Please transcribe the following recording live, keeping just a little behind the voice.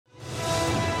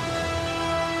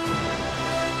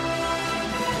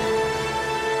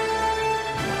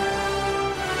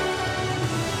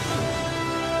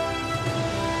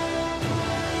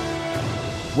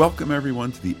Welcome,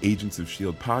 everyone, to the Agents of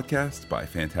S.H.I.E.L.D. podcast by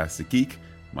Fantastic Geek.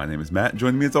 My name is Matt.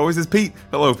 Joining me, as always, is Pete.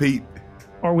 Hello, Pete.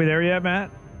 Are we there yet, Matt?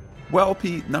 Well,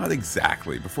 Pete, not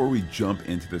exactly. Before we jump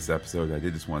into this episode, I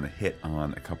did just want to hit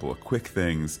on a couple of quick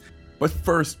things. But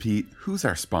first, Pete, who's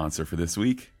our sponsor for this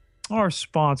week? Our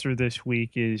sponsor this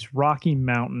week is Rocky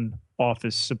Mountain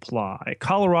Office Supply,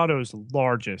 Colorado's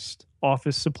largest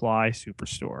office supply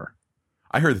superstore.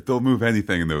 I heard that they'll move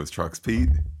anything in those trucks, Pete.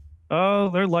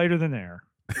 Oh, they're lighter than air.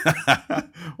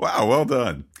 Wow, well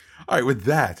done. All right, with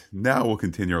that, now we'll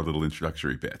continue our little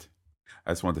introductory bit.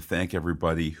 I just want to thank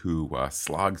everybody who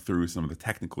slogged through some of the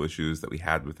technical issues that we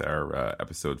had with our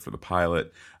episode for the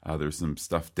pilot. There's some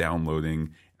stuff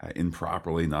downloading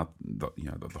improperly, not the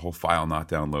whole file not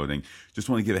downloading. Just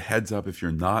want to give a heads up, if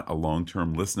you're not a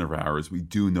long-term listener of ours, we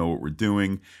do know what we're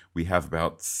doing. We have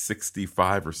about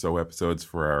 65 or so episodes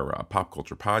for our pop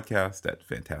culture podcast at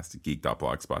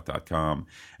fantasticgeek.blogspot.com.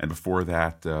 And before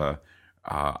that,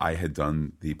 I had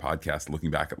done the podcast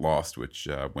Looking Back at Lost, which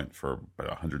went for about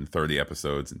 130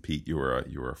 episodes. And Pete, you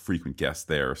were a frequent guest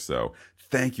there. So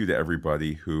thank you to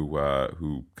everybody who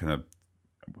kind of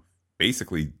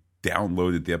basically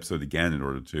downloaded the episode again in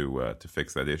order to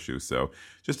fix that issue. So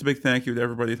just a big thank you to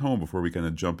everybody at home before we kind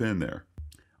of jump in there.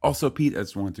 Also, Pete, I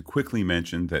just wanted to quickly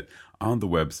mention that on the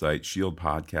website,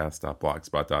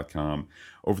 shieldpodcast.blogspot.com,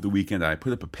 over the weekend, I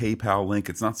put up a PayPal link.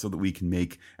 It's not so that we can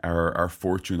make our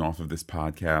fortune off of this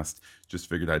podcast. Just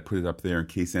figured I'd put it up there in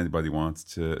case anybody wants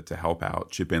to help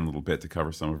out, chip in a little bit to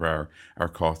cover some of our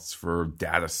costs for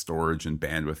data storage and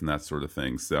bandwidth and that sort of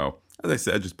thing. So, as I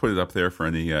said, just put it up there for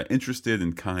any interested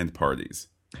and kind parties.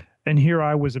 And here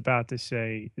I was about to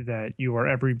say that you are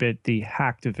every bit the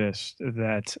hacktivist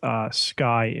that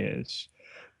Sky is.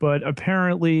 But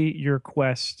apparently your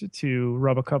quest to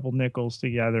rub a couple nickels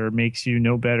together makes you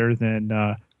no better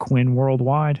than Quinn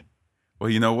Worldwide. Well,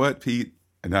 you know what, Pete?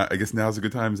 And I guess now's a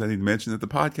good time as I need to mention that the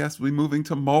podcast will be moving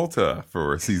to Malta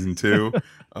for season 2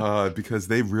 because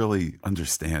they really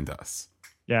understand us.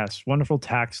 Yes, wonderful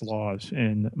tax laws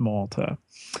in Malta.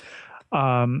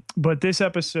 But this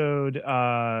episode,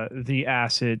 the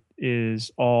asset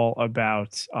is all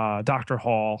about Dr.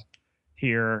 Hall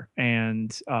here,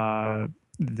 and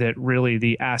that really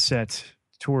the asset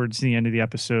towards the end of the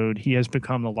episode, he has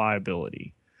become the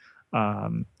liability.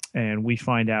 And we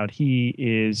find out he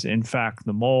is, in fact,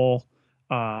 the mole.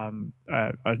 A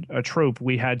trope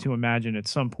we had to imagine at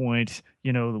some point,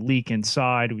 the leak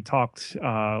inside. We talked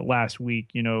last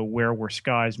week, where were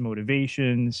Sky's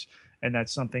motivations? And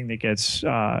that's something that gets,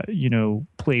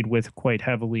 played with quite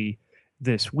heavily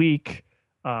this week.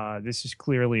 This is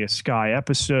clearly a Sky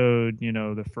episode.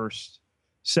 The first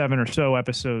 7 or so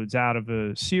episodes out of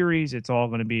a series, it's all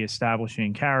going to be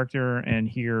establishing character. And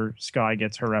here Sky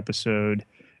gets her episode.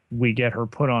 We get her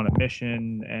put on a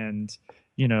mission. And,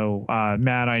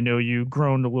 Matt, I know you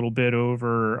groaned a little bit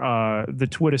over the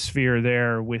Twittersphere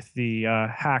there with the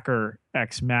hacker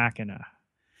ex machina.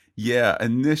 Yeah,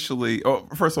 initially,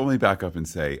 first of all, let me back up and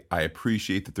say I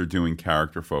appreciate that they're doing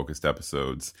character-focused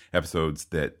episodes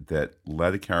that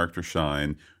let a character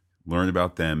shine, learn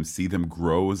about them, see them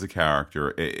grow as a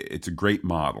character. It's a great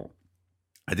model.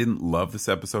 I didn't love this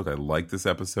episode. I liked this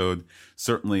episode,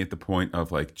 certainly at the point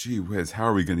of like, gee whiz, how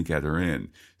are we going to get her in?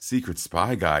 Secret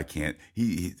spy guy can't,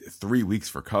 he 3 weeks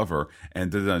for cover,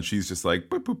 and she's just like,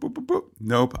 boop, boop, boop, boop, boop.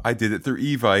 Nope, I did it through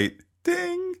Evite.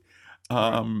 Ding!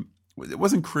 It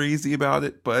wasn't crazy about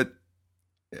it, but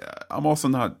I'm also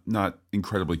not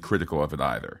incredibly critical of it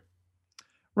either.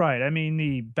 Right. I mean,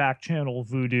 the back channel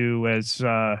voodoo, as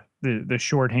the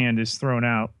shorthand is thrown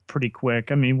out pretty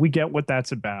quick. I mean, we get what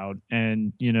that's about.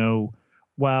 And,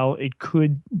 while it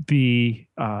could be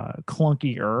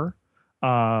clunkier,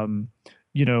 I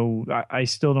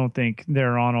still don't think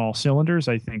they're on all cylinders.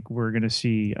 I think we're going to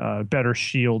see better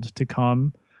S.H.I.E.L.D. to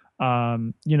come.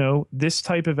 This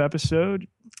type of episode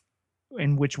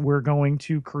in which we're going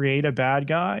to create a bad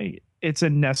guy, it's a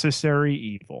necessary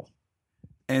evil.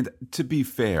 And to be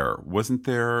fair, wasn't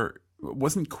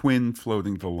Quinn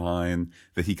floating the line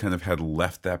that he kind of had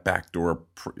left that back door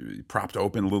propped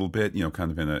open a little bit,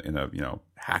 kind of in a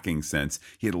hacking sense.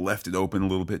 He had left it open a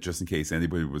little bit just in case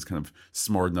anybody was kind of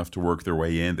smart enough to work their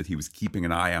way in, that he was keeping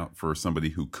an eye out for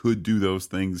somebody who could do those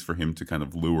things for him to kind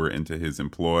of lure into his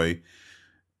employ.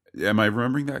 Am I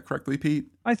remembering that correctly, Pete?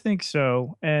 I think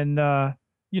so. And,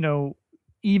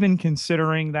 even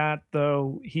considering that,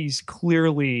 though, he's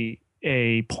clearly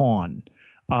a pawn,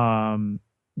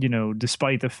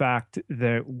 despite the fact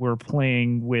that we're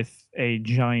playing with a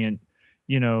giant,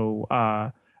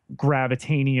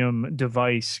 gravitanium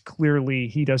device. Clearly,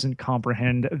 he doesn't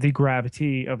comprehend the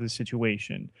gravity of the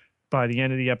situation. By the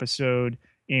end of the episode,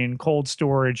 in cold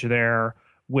storage there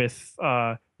with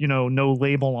no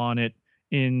label on it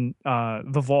in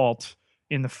the vault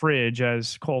in the fridge,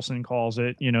 as Coulson calls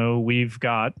it. We've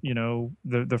got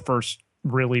the first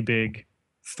really big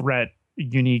threat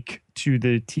unique to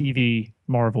the TV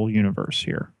Marvel universe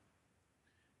here.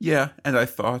 Yeah, and I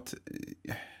thought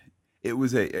it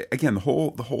was again the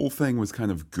whole thing was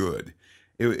kind of good.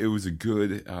 It was a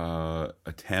good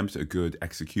attempt, a good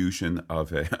execution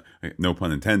of a no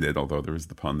pun intended, although there is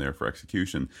the pun there for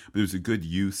execution. But it was a good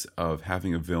use of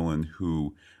having a villain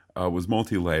who was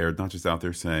multi-layered, not just out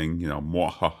there saying,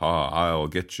 "Mwahaha, I'll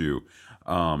get you."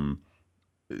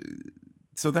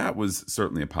 So that was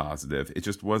certainly a positive. It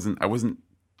just wasn't. I wasn't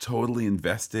totally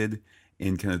invested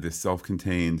in kind of this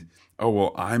self-contained, oh,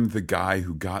 well, I'm the guy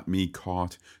who got me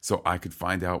caught so I could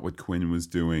find out what Quinn was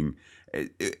doing.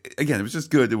 Again, it was just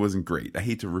good. It wasn't great. I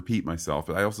hate to repeat myself,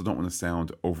 but I also don't want to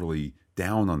sound overly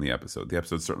down on the episode. The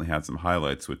episode certainly had some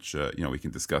highlights, which, we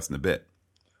can discuss in a bit.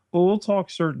 Well, we'll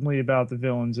talk certainly about the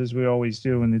villains, as we always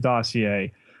do in the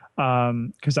dossier,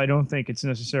 because I don't think it's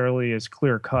necessarily as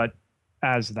clear-cut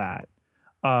as that.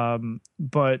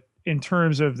 But in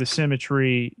terms of the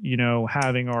symmetry,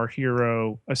 having our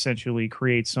hero essentially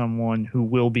create someone who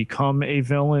will become a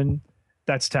villain,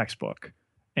 that's textbook.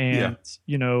 And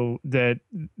that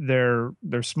they're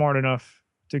smart enough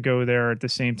to go there. At the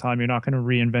same time, you're not going to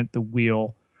reinvent the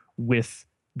wheel with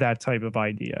that type of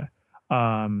idea.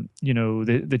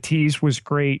 The tease was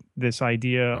great. This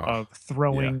idea of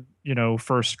throwing,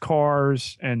 first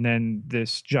cars and then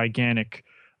this gigantic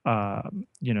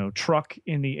truck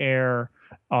in the air,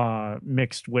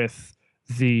 mixed with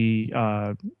the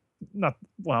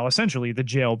essentially the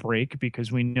jailbreak,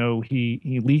 because we know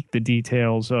he leaked the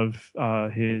details of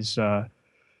his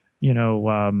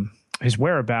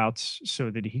whereabouts so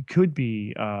that he could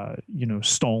be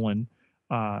stolen.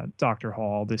 Dr.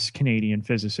 Hall, this Canadian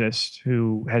physicist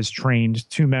who has trained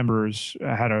two members,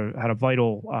 had a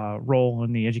vital role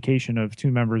in the education of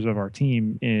two members of our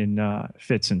team in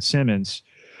Fitz and Simmons.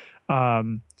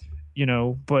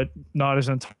 But not as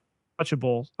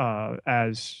untouchable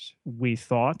as we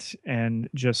thought. And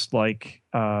just like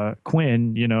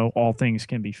Quinn, all things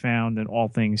can be found and all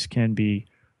things can be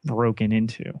broken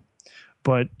into.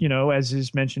 But, as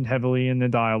is mentioned heavily in the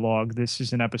dialogue, this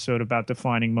is an episode about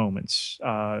defining moments,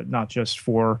 not just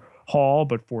for Hall,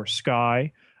 but for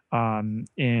Skye,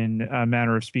 in a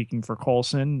manner of speaking, for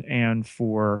Coulson and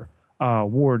for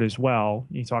Ward as well.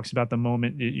 He talks about the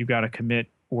moment that you got to commit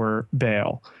or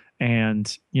bail.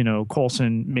 And,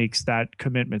 Coulson makes that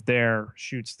commitment there,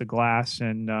 shoots the glass,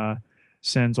 and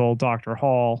sends old Dr.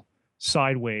 Hall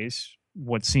sideways,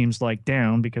 what seems like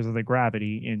down because of the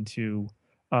gravity, into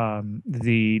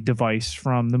the device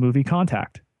from the movie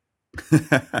Contact.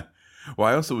 Well,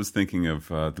 I also was thinking of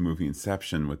the movie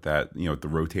Inception with that, the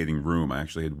rotating room. I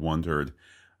actually had wondered,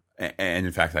 and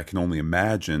in fact, I can only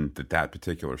imagine that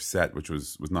particular set, which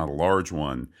was not a large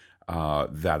one,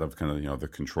 that of kind of, the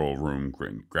control room,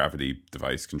 gravity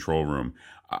device control room.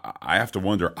 I have to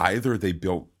wonder, either they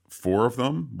built 4 of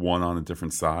them, one on a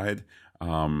different side,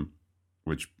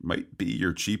 which might be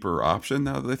your cheaper option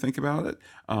now that I think about it,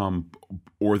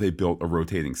 or they built a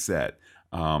rotating set.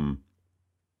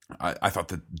 I thought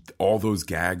that all those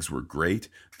gags were great.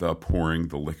 The pouring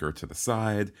the liquor to the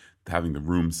side, having the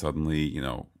room suddenly,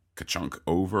 ka-chunk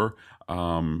over.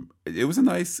 It was a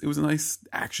nice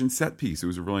action set piece. It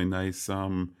was a really nice,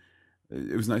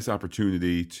 it was a nice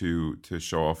opportunity to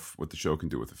show off what the show can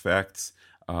do with effects.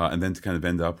 And then to kind of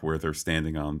end up where they're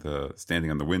standing on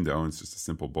the window, and it's just a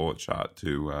simple bullet shot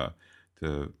to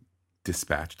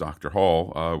dispatch Dr.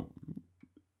 Hall.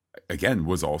 Again,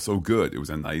 was also good. It was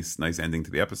a nice ending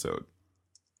to the episode,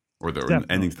 or the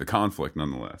ending to the conflict,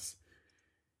 nonetheless.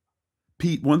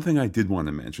 Pete, one thing I did want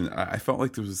to mention, I felt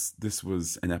like this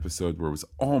was an episode where it was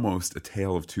almost a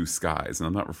tale of two skies, and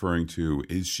I'm not referring to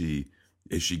is she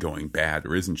going bad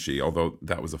or isn't she? Although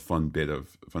that was a fun bit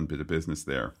of business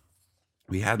there.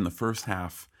 We had in the first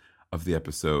half of the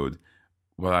episode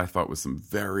what I thought was some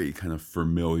very kind of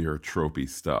familiar tropey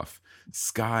stuff.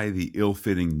 Skye, the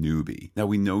ill-fitting newbie. Now,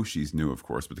 we know she's new, of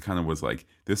course, but it kind of was like,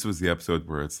 this was the episode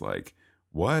where it's like,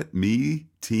 what? Me?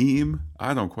 Team?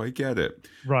 I don't quite get it.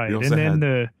 Right. And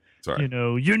then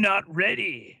you're not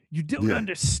ready. You don't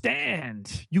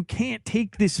understand. You can't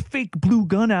take this fake blue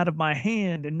gun out of my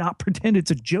hand and not pretend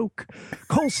it's a joke.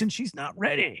 Coulson, she's not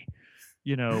ready.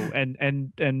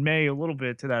 And May a little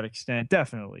bit to that extent,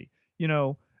 definitely.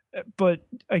 But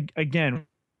again,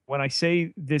 when I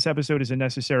say this episode is a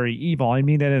necessary evil, I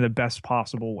mean that in the best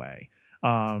possible way.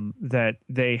 That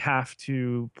they have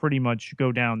to pretty much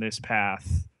go down this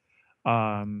path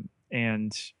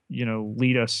and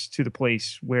lead us to the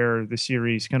place where the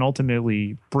series can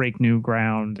ultimately break new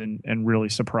ground and really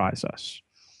surprise us.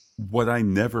 What I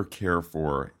never care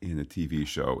for in a TV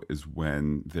show is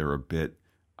when they're a bit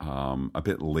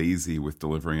lazy with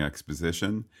delivering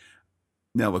exposition.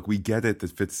 Now, look, we get it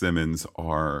that Fitzsimmons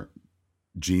are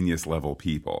genius level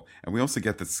people, and we also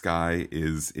get that Skye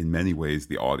is in many ways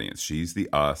the audience. She's the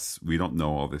us. We don't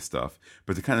know all this stuff,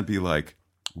 but to kind of be like,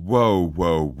 whoa,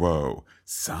 whoa, whoa,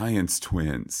 science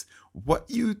twins. What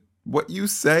you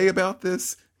say about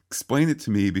this? Explain it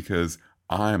to me because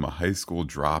I'm a high school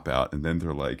dropout. And then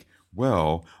they're like,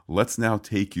 well, let's now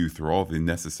take you through all the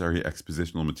necessary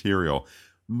expositional material.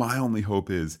 My only hope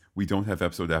is we don't have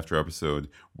episode after episode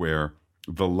where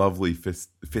the lovely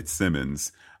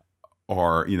Fitzsimmons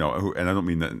are, and I don't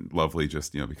mean that lovely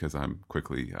just, because I'm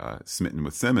quickly smitten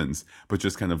with Simmons, but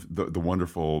just kind of the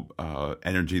wonderful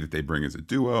energy that they bring as a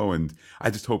duo. And I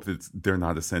just hope that they're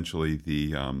not essentially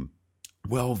the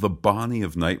Bonnie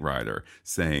of Knight Rider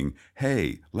saying,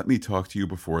 hey, let me talk to you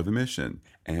before the mission,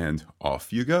 and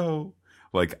off you go.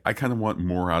 Like, I kind of want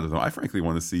more out of them. I frankly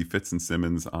want to see Fitz and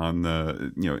Simmons on,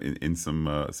 in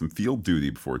some field duty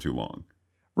before too long.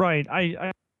 Right.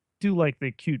 I do like the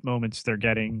cute moments they're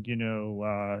getting.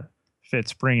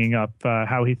 Fitz bringing up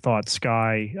how he thought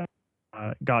Skye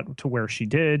got to where she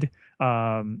did.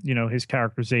 His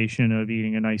characterization of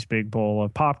eating a nice big bowl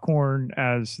of popcorn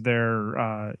as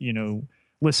they're,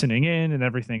 listening in and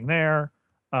everything there.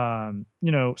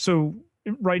 So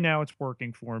right now it's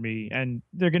working for me, and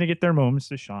they're going to get their moments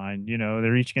to shine.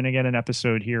 They're each going to get an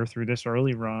episode here through this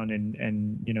early run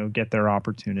and get their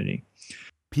opportunity.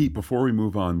 Pete, before we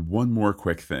move on, one more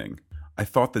quick thing. I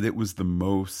thought that it was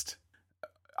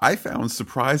I found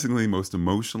surprisingly most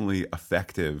emotionally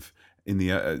effective in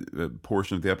the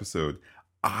portion of the episode.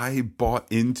 I bought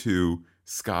into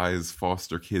Skye's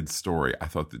foster kid story. I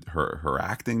thought that her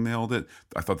acting nailed it.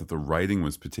 I thought that the writing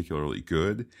was particularly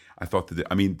good. I thought that,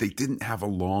 they didn't have a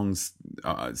long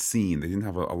scene. They didn't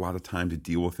have a lot of time to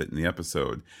deal with it in the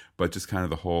episode, but just kind of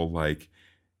the whole, like,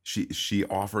 she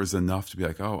offers enough to be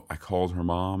like, oh, I called her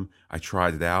mom, I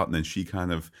tried it out, and then she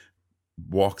kind of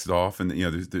walks it off, and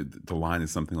the line is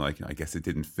something like, I guess it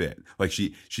didn't fit. Like,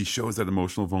 she shows that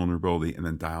emotional vulnerability and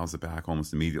then dials it back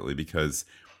almost immediately because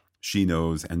she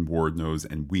knows, and Ward knows,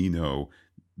 and we know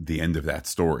the end of that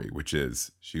story, which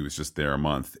is she was just there a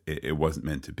month. It wasn't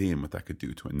meant to be, and what that could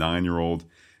do to a 9-year-old.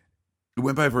 It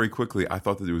went by very quickly. I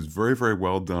thought that it was very, very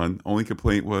well done. Only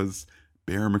complaint was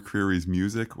Bear McCreary's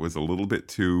music was a little bit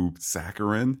too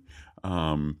saccharine,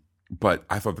 but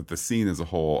I thought that the scene as a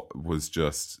whole was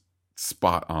just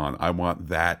spot on. I want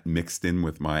that mixed in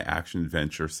with my action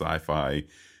adventure sci-fi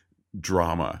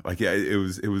drama. Like, yeah, it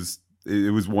was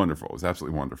wonderful. It was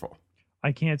absolutely wonderful.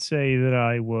 I can't say that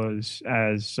I was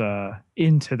as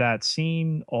into that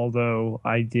scene, although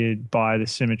I did buy the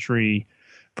symmetry,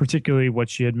 particularly what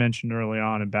she had mentioned early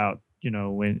on about,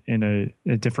 in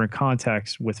a different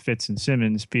context with Fitz and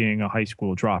Simmons being a high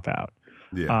school dropout.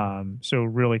 Yeah. So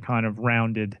really kind of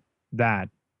rounded that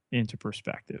into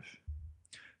perspective.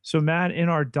 So Matt, in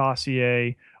our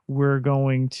dossier, we're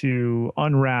going to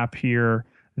unwrap here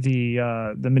the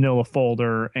manila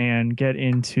folder and get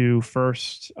into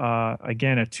first,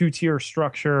 again, a 2-tier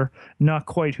structure, not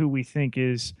quite who we think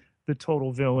is the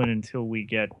total villain until we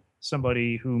get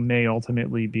somebody who may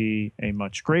ultimately be a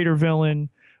much greater villain.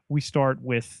 We start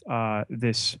with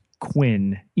this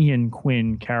Ian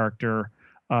Quinn character,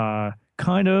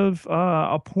 kind of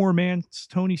a poor man's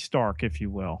Tony Stark, if you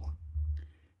will.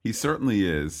 He certainly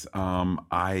is.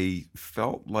 I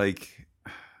felt like,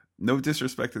 no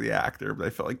disrespect to the actor, but I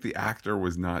felt like the actor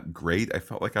was not great. I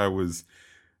felt like I was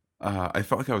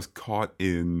caught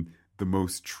in the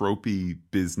most tropey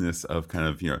business of kind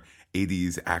of,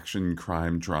 80s action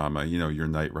crime drama, your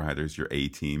Knight Riders, your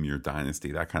A-Team, your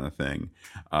Dynasty, that kind of thing.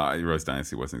 I realized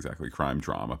Dynasty wasn't exactly crime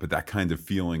drama, but that kind of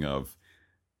feeling of,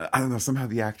 I don't know, somehow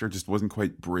the actor just wasn't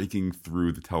quite breaking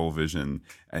through the television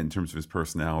in terms of his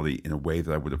personality in a way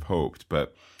that I would have hoped.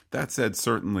 But that said,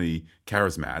 certainly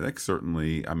charismatic,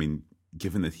 certainly,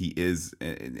 given that he is,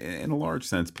 in a large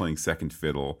sense, playing second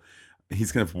fiddle,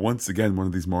 he's kind of once again one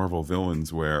of these Marvel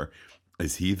villains where,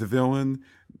 is he the villain?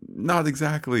 Not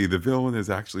exactly. The villain is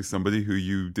actually somebody who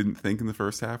you didn't think in the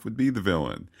first half would be the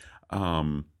villain.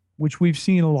 Which we've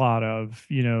seen a lot of,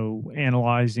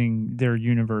 analyzing their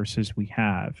universes we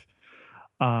have.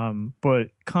 But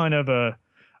kind of a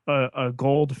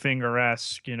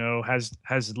Goldfinger-esque,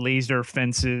 has laser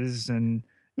fences and,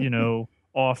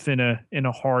 off in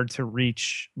a hard to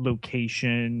reach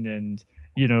location, and,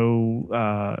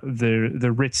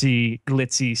 the ritzy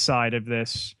glitzy side of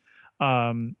this.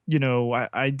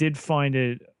 I did find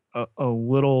it a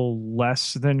little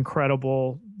less than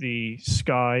credible. The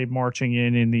Sky marching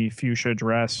in the fuchsia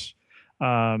dress,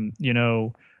 you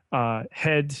know,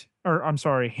 head or I'm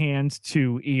sorry, hand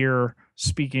to ear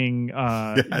speaking, you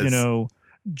Yes. know,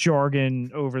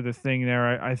 jargon over the thing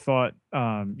there. I thought,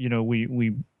 you know,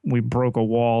 we broke a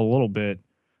wall a little bit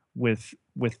with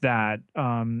that.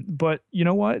 But you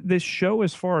know what? This show,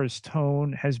 as far as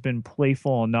tone, has been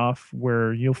playful enough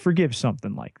where you'll forgive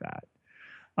something like that.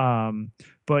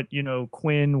 But you know,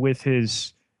 Quinn with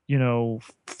his you know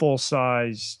full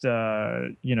sized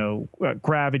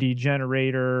gravity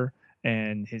generator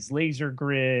and his laser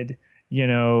grid. You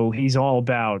know, he's all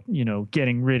about, you know,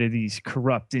 getting rid of these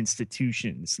corrupt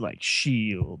institutions like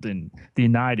SHIELD and the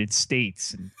United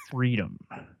States and freedom.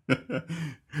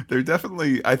 There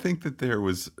definitely, I think that there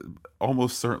was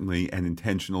almost certainly an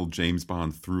intentional James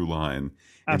Bond through line in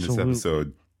this Absolutely.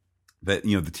 episode. That,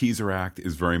 you know, the teaser act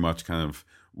is very much kind of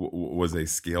was a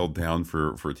scaled down for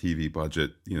a TV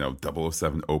budget, you know,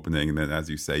 007 opening. And then, as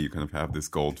you say, you kind of have this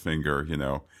Goldfinger, you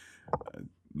know,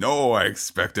 no, I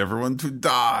expect everyone to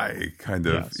die kind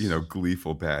of, you Yes. know,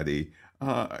 gleeful baddie.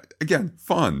 Again,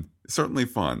 fun, certainly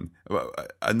fun.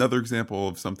 Another example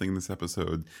of something in this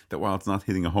episode that, while it's not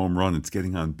hitting a home run, it's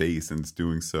getting on base and it's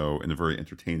doing so in a very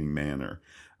entertaining manner.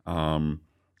 And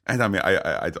I mean,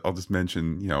 I'll just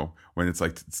mention, you know, when it's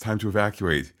like it's time to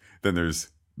evacuate, then there's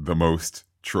the most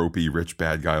tropey rich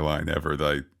bad guy line ever.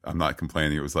 That I'm not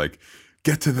complaining. It was like,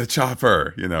 get to the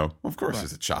chopper. You know, of course, Right.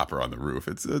 there's a chopper on the roof.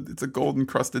 It's a gold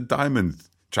encrusted diamond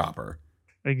chopper.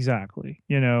 Exactly.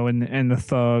 You know, and the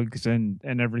thugs and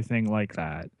everything like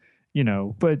that. You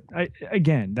know, but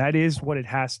again, that is what it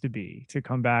has to be to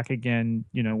come back again.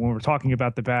 You know, when we're talking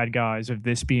about the bad guys of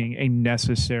this being a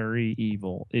necessary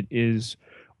evil, it is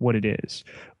what it is.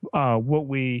 What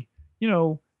we, you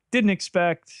know, didn't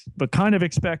expect but kind of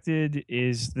expected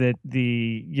is that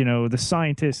the you know the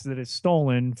scientist that is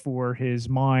stolen for his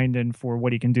mind and for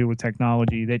what he can do with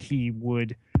technology, that he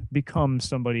would become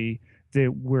somebody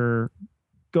that we're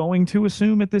going to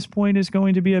assume at this point is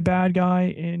going to be a bad guy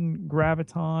in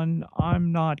Graviton.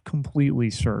 I'm not completely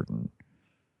certain.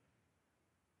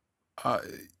 Uh,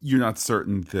 you're not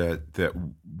certain that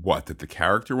the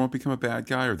character won't become a bad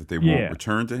guy, or that they won't Yeah.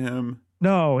 return to him.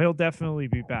 No, he'll definitely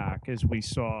be back, as we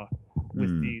saw with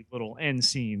Hmm. the little end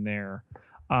scene there.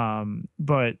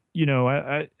 But you know,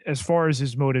 as far as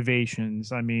his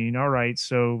motivations, I mean, all right,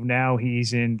 so now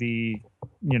he's in the,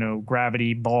 you know,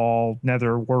 gravity ball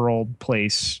netherworld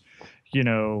place. You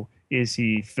know, is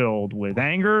he filled with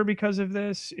anger because of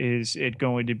this? Is it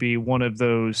going to be one of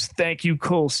those "thank you,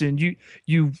 Coulson,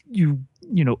 you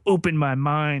know, open my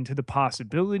mind to the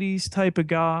possibilities" type of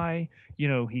guy? You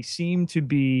know, he seemed to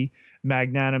be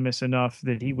magnanimous enough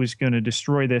that he was going to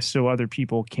destroy this so other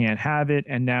people can't have it,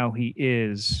 and now he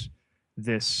is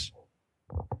this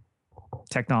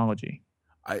technology.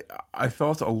 I I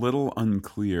felt a little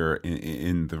unclear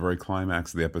in the very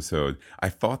climax of the episode. I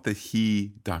thought that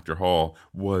he, Dr. Hall,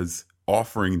 was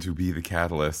offering to be the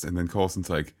catalyst, and then Coulson's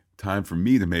like, "Time for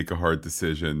me to make a hard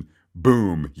decision."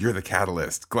 Boom! You're the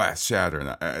catalyst. Glass shatter.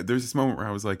 And there's this moment where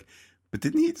I was like, "But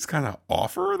didn't he just kind of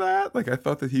offer that?" Like, I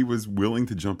thought that he was willing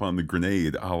to jump on the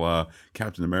grenade, a la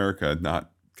Captain America, not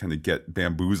kind of get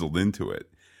bamboozled into it.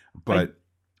 I But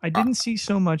I uh, didn't see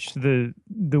so much the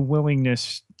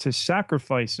willingness to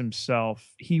sacrifice himself.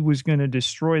 He was going to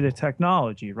destroy the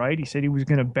technology, right? He said he was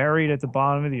going to bury it at the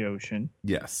bottom of the ocean,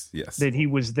 yes, yes. that he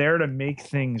was there to make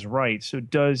things right. So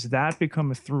does that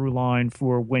become a through line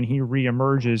for when he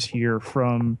reemerges here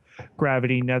from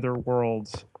Gravity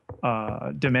Netherworld's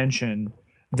dimension,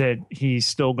 that he's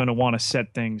still going to want to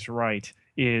set things right?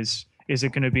 Is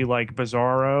it going to be like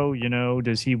Bizarro? You know,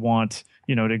 does he want,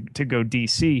 you know, to go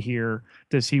DC here?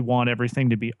 Does he want everything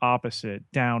to be opposite?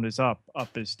 Down is up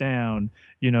is down.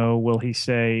 You know, will he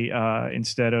say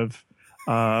instead of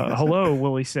hello,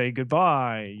 will he say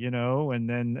goodbye? You know, and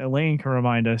then Elaine can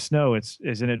remind us, no,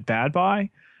 isn't it bad bye?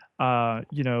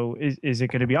 You know, is it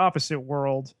going to be opposite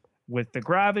world with the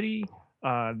gravity,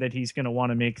 that he's going to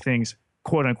want to make things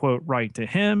quote unquote right to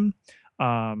him?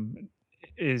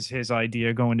 Is his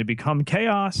idea going to become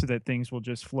chaos so that things will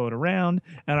just float around?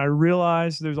 And I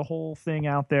realize there's a whole thing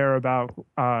out there about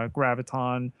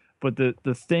Graviton, but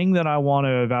the thing that I want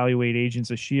to evaluate Agents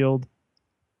of Shield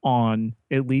on,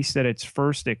 at least at its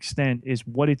first extent, is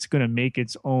what it's going to make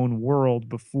its own world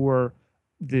before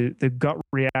the gut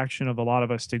reaction of a lot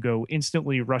of us to go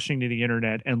instantly rushing to the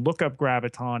internet and look up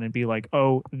Graviton and be like,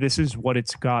 oh, this is what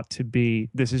it's got to be.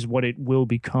 This is what it will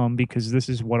become because this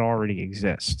is what already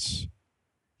exists.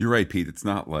 You're right, Pete. It's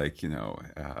not like,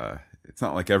 it's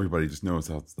not like everybody just knows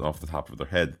off the top of their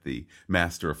head that the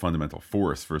Master of Fundamental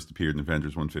Force first appeared in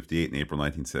Avengers 158 in April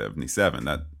 1977.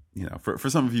 That, for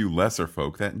some of you lesser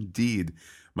folk, that indeed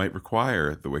might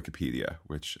require the Wikipedia,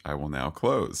 which I will now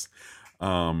close.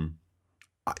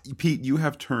 Pete, you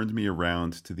have turned me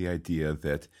around to the idea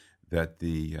that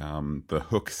the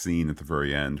Hook scene at the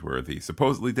very end, where the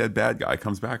supposedly dead bad guy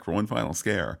comes back for one final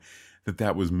scare,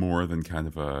 that was more than kind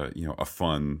of a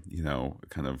fun,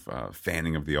 kind of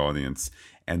fanning of the audience,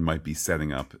 and might be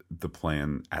setting up the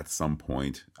plan at some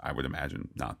point. I would imagine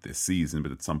not this season,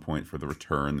 but at some point for the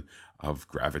return of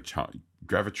Gravitron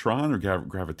or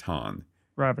Graviton.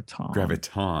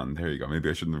 Graviton. There you go. Maybe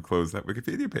I shouldn't have closed that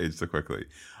Wikipedia page so quickly.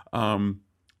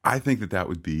 I think that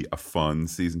would be a fun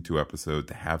season 2 episode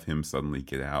to have him suddenly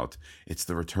get out. It's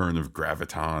the return of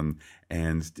Graviton,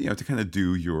 and to kind of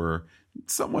do your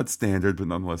somewhat standard but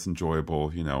nonetheless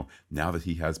enjoyable, now that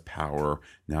he has power,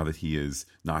 now that he is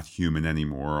not human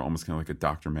anymore, almost kind of like a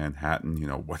Dr. Manhattan,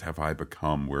 what have I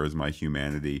become? Where is my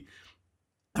humanity?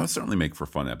 That would certainly make for a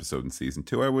fun episode in season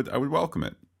 2. I would welcome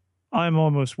it. I'm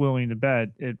almost willing to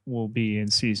bet it will be in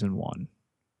season 1.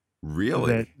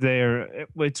 Really?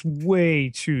 It's way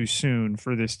too soon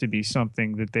for this to be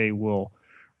something that they will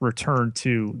return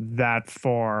to that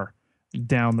far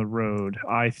down the road.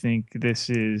 I think this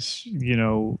is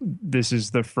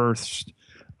the first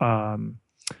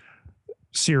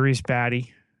series baddie,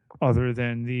 other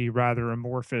than the rather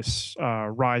amorphous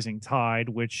Rising Tide,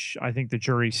 which I think the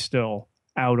jury's still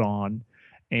out on.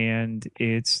 And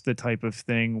it's the type of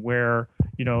thing where,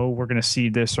 we're going to see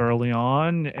this early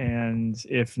on. And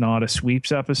if not a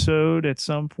sweeps episode at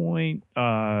some point,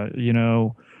 a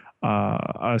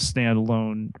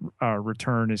standalone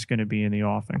return is going to be in the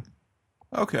offing.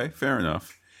 Okay, fair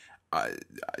enough.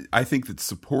 I think that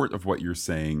support of what you're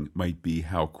saying might be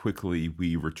how quickly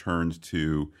we returned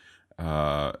to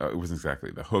it wasn't exactly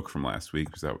the Hook from last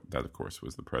week, because that of course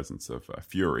was the presence of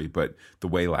Fury, but the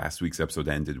way last week's episode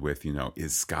ended with,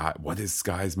 what is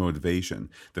Sky's motivation?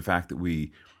 The fact that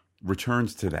we returned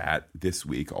to that this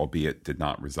week, albeit did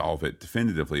not resolve it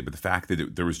definitively, but the fact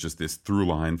that there was just this through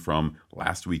line from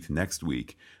last week to next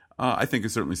week, I think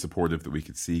is certainly supportive that we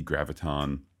could see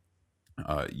Graviton,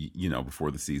 before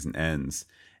the season ends.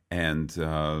 And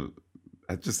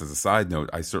just as a side note,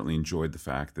 I certainly enjoyed the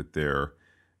fact that they're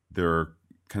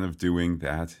kind of doing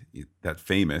that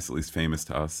famous, at least famous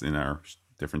to us in our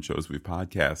different shows we've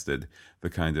podcasted, the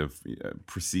kind of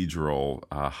procedural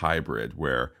hybrid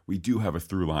where we do have a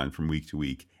through line from week to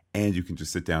week, and you can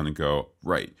just sit down and go,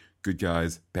 right, good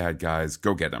guys, bad guys,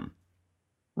 go get them.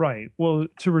 Right. Well,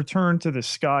 to return to the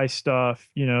Sky stuff,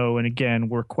 and again,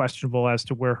 we're questionable as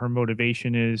to where her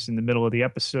motivation is in the middle of the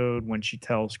episode when she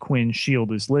tells Quinn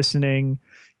S.H.I.E.L.D. is listening.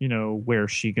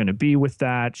 Where's she going to be with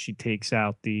that? She takes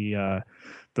out the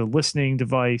listening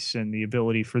device and the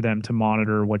ability for them to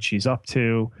monitor what she's up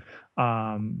to.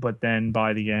 But then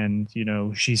by the end,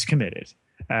 she's committed,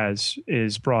 as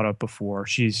is brought up before.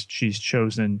 She's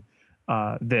chosen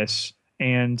this,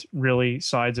 and really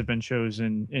sides have been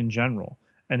chosen in general.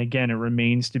 And again, it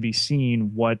remains to be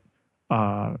seen what,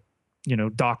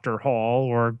 Dr. Hall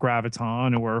or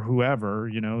Graviton or whoever,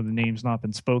 the name's not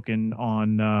been spoken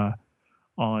on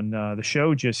the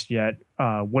show just yet,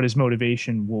 what his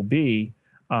motivation will be.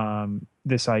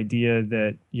 This idea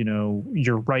that,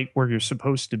 you're right where you're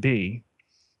supposed to be,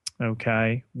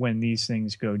 okay, when these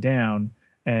things go down.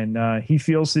 And he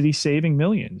feels that he's saving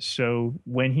millions. So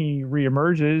when he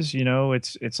reemerges,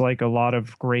 it's like a lot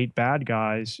of great bad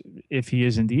guys. If he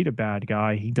is indeed a bad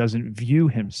guy, he doesn't view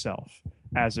himself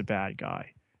as a bad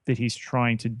guy, that he's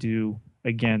trying to do,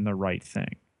 again, the right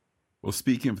thing. Well,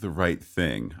 speaking of the right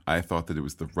thing, I thought that it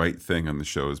was the right thing on the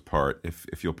show's part,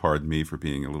 if you'll pardon me for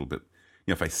being a little bit,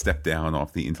 if I step down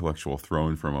off the intellectual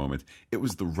throne for a moment, it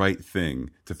was the right thing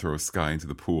to throw Sky into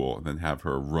the pool and then have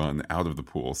her run out of the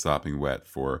pool sopping wet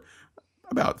for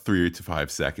about 3 to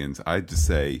 5 seconds. I'd just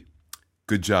say,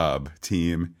 good job,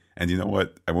 team. And you know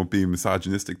what? I won't be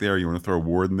misogynistic there. You want to throw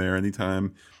Warden there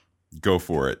anytime? Go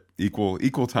for it.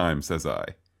 Equal time, says I.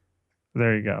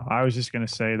 There you go. I was just going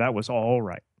to say that was all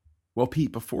right. Well,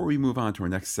 Pete, before we move on to our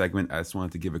next segment, I just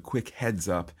wanted to give a quick heads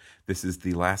up. This is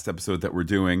the last episode that we're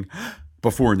doing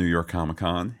before New York Comic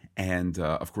Con. And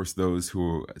of course, those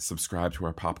who subscribe to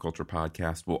our Pop Culture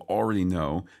Podcast will already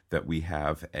know that we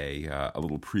have a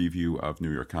little preview of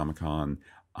New York Comic Con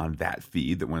on that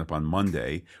feed that went up on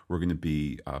Monday. We're going to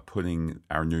be putting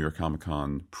our New York Comic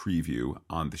Con preview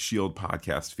on the Shield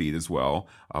podcast feed as well.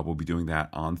 We'll be doing that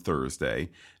on Thursday.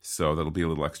 So that'll be a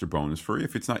little extra bonus for you.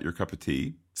 If it's not your cup of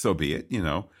tea, so be it,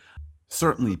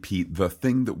 Certainly, Pete, the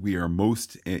thing that we are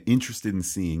most interested in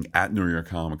seeing at New York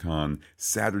Comic Con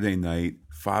Saturday night,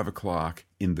 5 o'clock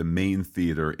in the main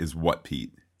theater is what,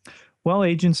 Pete? Well,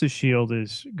 Agents of S.H.I.E.L.D.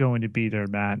 is going to be there,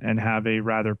 Matt, and have a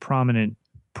rather prominent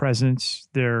presence.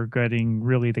 They're getting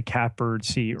really the catbird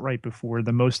seat right before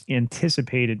the most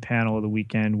anticipated panel of the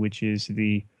weekend, which is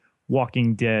the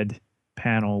Walking Dead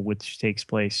panel, which takes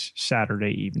place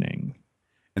Saturday evening.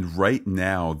 And right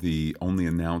now, the only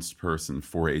announced person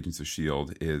for Agents of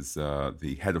S.H.I.E.L.D. is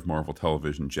the head of Marvel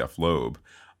Television, Jeff Loeb.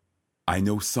 I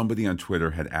know somebody on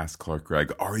Twitter had asked Clark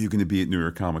Gregg, are you going to be at New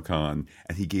York Comic Con?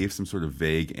 And he gave some sort of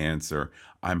vague answer.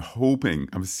 I'm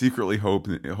secretly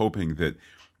hoping that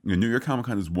New York Comic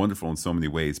Con is wonderful in so many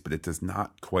ways, but it does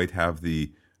not quite have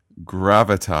the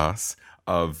gravitas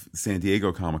of San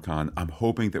Diego Comic Con. I'm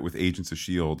hoping that with Agents of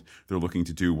S.H.I.E.L.D., they're looking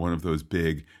to do one of those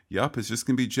big, it's just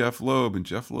going to be Jeff Loeb, and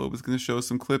Jeff Loeb is going to show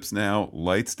some clips now.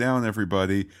 Lights down,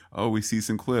 everybody. Oh, we see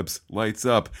some clips. Lights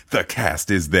up. The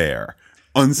cast is there.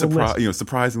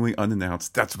 Surprisingly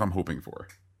unannounced. That's what I'm hoping for.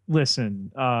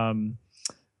 Listen,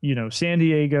 San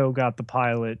Diego got the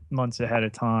pilot months ahead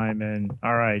of time, and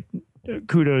all right,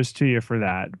 kudos to you for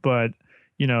that. But,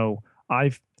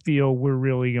 I feel we're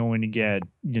really going to get,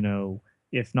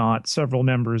 if not several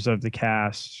members of the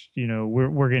cast,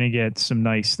 we're going to get some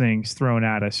nice things thrown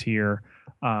at us here.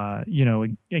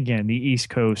 Again, the East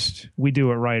Coast, we do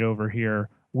it right over here.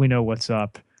 We know what's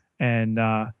up. And,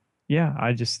 I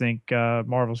just think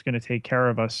Marvel's going to take care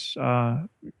of us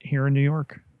here in New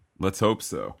York. Let's hope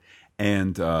so.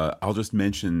 And I'll just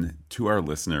mention to our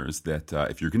listeners that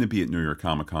if you're going to be at New York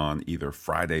Comic Con either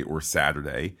Friday or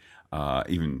Saturday,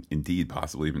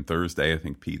 possibly even Thursday, I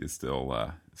think Pete is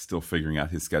still figuring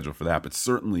out his schedule for that. But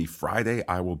certainly Friday,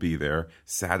 I will be there.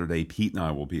 Saturday, Pete and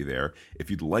I will be there. If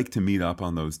you'd like to meet up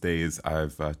on those days,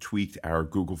 I've tweaked our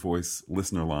Google Voice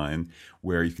listener line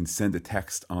where you can send a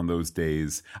text on those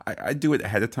days. I do it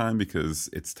ahead of time because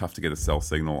it's tough to get a cell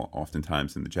signal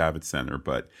oftentimes in the Javits Center,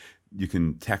 but you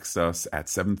can text us at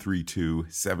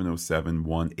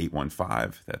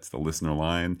 732-707-1815. That's the listener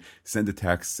line. Send a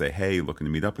text, say, hey, looking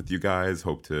to meet up with you guys.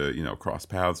 Hope to, cross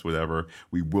paths, whatever.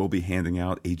 We will be handing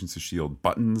out Agents of S.H.I.E.L.D.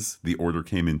 buttons. The order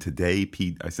came in today.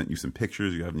 Pete, I sent you some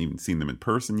pictures. You haven't even seen them in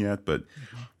person yet, but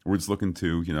we're just looking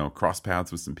to, cross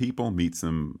paths with some people, meet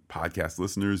some podcast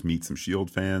listeners, meet some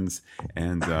S.H.I.E.L.D. fans,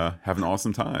 and have an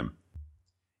awesome time.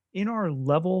 In our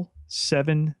Level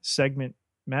 7 segment,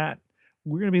 Matt,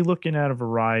 we're going to be looking at a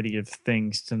variety of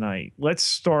things tonight. Let's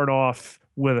start off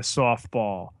with a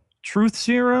softball. Truth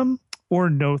serum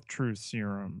or no truth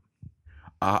serum?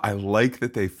 I like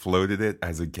that they floated it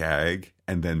as a gag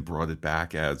and then brought it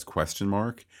back as question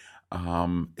mark.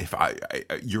 If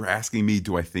you're asking me,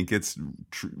 do I think it's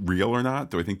real or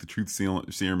not? Do I think the truth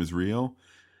serum is real?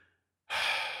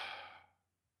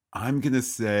 I'm going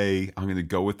to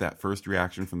go with that first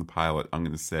reaction from the pilot. I'm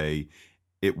going to say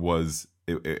it was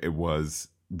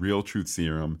real truth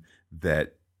serum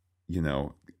that,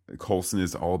 Coulson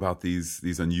is all about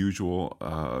these unusual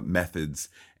methods.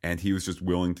 And he was just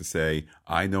willing to say,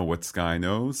 I know what Skye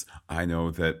knows. I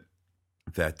know that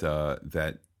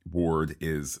Ward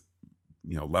is,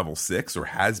 level 6 or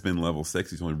has been level 6.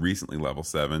 He's only recently level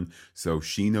 7. So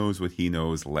she knows what he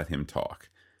knows. Let him talk.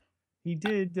 He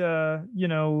did, the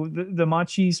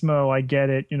machismo, I get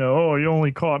it. You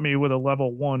only caught me with a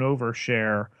level 1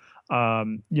 overshare.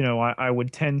 I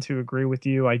would tend to agree with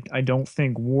you. I don't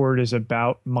think Ward is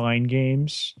about mind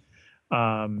games.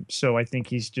 So I think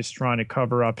he's just trying to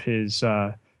cover up his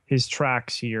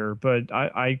tracks here. But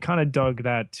I kind of dug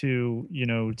that too,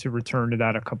 to return to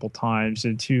that a couple times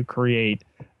and to create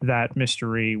that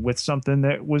mystery with something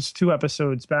that was 2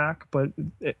 episodes back, but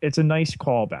it's a nice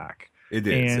callback. It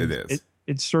is.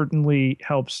 It certainly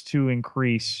helps to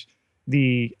increase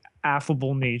the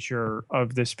affable nature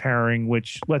of this pairing,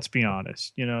 which, let's be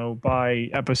honest, by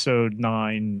episode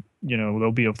 9,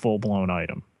 there'll be a full-blown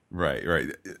item.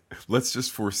 Right. Let's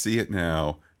just foresee it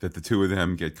now that the two of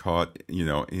them get caught,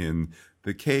 in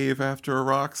the cave after a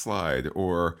rock slide,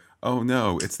 or, oh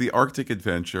no, it's the Arctic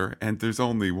adventure and there's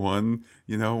only one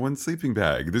sleeping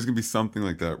bag. There's going to be something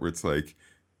like that where it's like,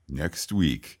 next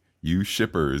week, you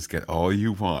shippers get all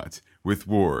you want with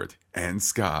Ward and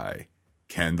Skye.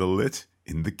 Candlelit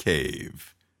in the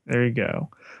cave. There you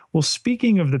go. Well,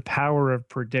 speaking of the power of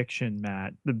prediction,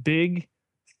 Matt, the big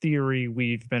theory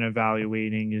we've been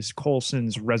evaluating is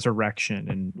Coulson's resurrection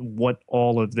and what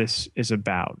all of this is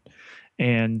about.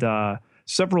 And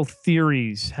several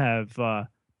theories have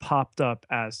popped up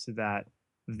as to that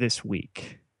this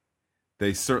week.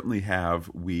 They certainly have.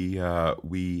 We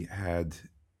had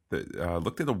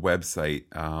looked at a website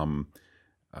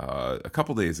a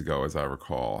couple days ago, as I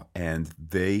recall, and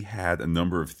they had a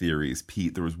number of theories.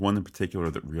 Pete, there was one in particular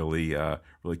that really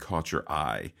caught your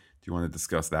eye. Do you want to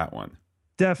discuss that one?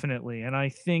 Definitely. And I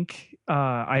think,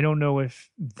 I don't know if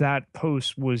that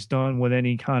post was done with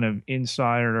any kind of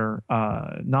insider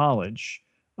knowledge,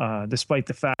 despite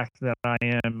the fact that I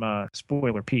am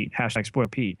Spoiler Pete, hashtag Spoiler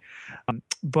Pete.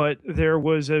 But there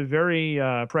was a very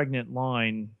pregnant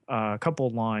line, a couple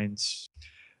lines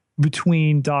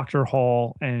between Dr.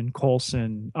 Hall and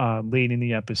Coulson late in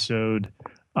the episode.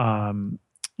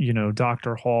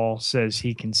 Dr. Hall says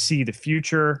he can see the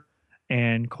future,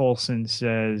 and Coulson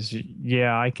says,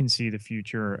 "Yeah, I can see the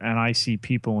future, and I see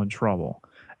people in trouble."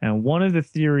 And one of the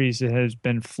theories that has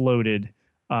been floated,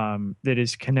 that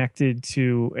is connected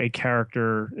to a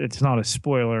character, it's not a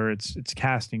spoiler, it's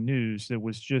casting news that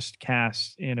was just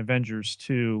cast in Avengers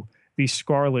 2, the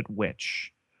Scarlet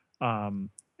Witch.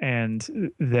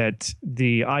 And that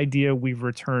the idea we've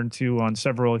returned to on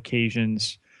several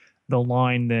occasions, the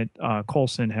line that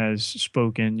Coulson has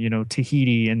spoken,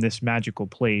 Tahiti in this magical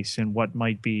place, and what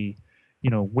might be,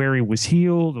 where he was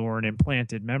healed or an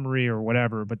implanted memory or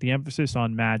whatever, but the emphasis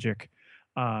on magic.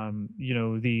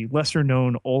 The lesser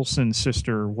known Olsen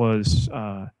sister was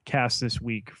cast this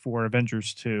week for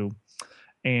Avengers 2,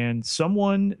 and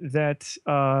someone that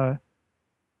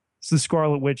the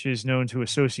Scarlet Witch is known to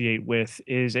associate with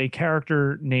is a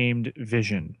character named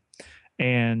Vision.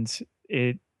 And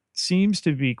it seems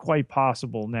to be quite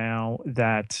possible now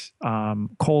that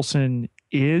Coulson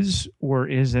is or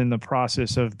is in the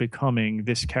process of becoming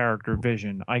this character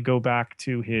Vision. I go back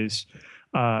to his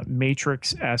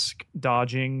Matrix-esque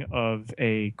dodging of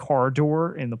a car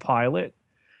door in the pilot.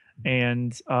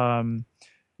 And that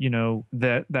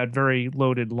very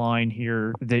loaded line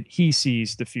here that he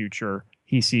sees the future,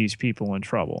 he sees people in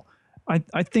trouble.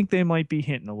 I think they might be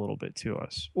hinting a little bit to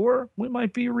us, or we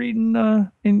might be reading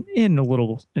in a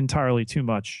little entirely too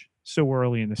much so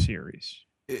early in the series.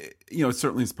 It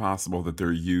certainly is possible that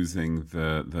they're using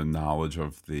the knowledge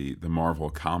of the Marvel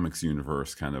Comics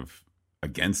universe kind of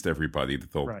against everybody,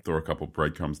 that they'll throw a couple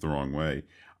breadcrumbs the wrong way.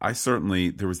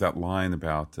 There was that line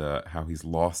about how he's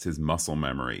lost his muscle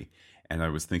memory, and I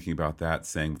was thinking about that,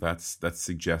 saying that's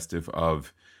suggestive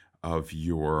of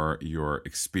your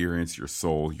experience, your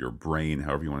soul, your brain,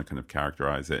 however you want to kind of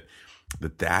characterize it,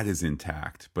 that is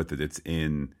intact, but that it's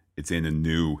in a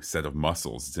new set of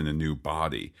muscles, it's in a new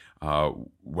body,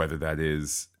 whether that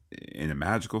is in a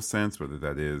magical sense, whether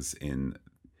that is in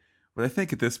what I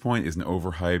think at this point is an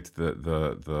overhyped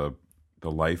the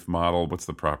life model. What's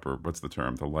the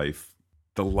term? The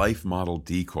life model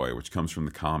decoy, which comes from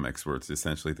the comics, where it's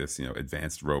essentially this,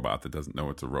 advanced robot that doesn't know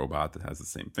it's a robot, that has the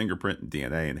same fingerprint and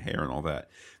DNA and hair and all that.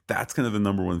 That's kind of the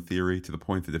number one theory, to the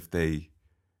point that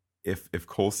if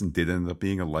Coulson did end up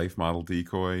being a life model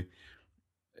decoy,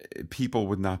 people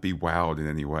would not be wowed in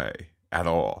any way at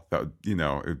all. That would,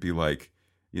 it would be like,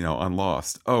 on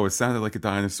Lost. Oh, it sounded like a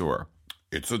dinosaur.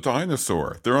 It's a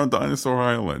dinosaur. They're on Dinosaur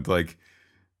Island. Like,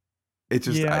 it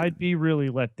just. Yeah, I'd be really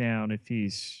let down if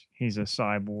he's a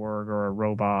cyborg or a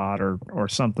robot or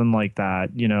something like that.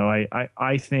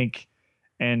 I think,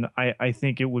 and I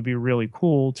think it would be really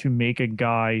cool to make a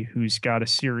guy who's got a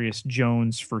serious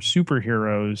Jones for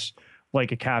superheroes,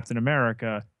 like a Captain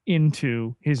America,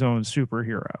 into his own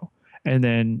superhero. And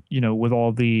then, with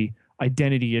all the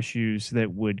identity issues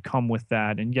that would come with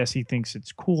that. And yes, he thinks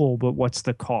it's cool, but what's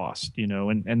the cost,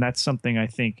 and that's something I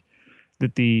think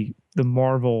that the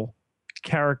Marvel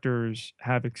characters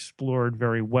have explored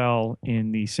very well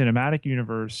in the cinematic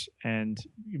universe, and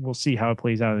we'll see how it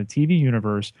plays out in the TV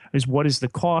universe, is what is the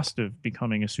cost of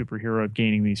becoming a superhero, of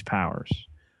gaining these powers.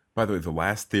 By the way, the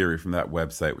last theory from that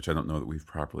website, which I don't know that we've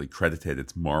properly credited,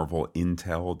 it's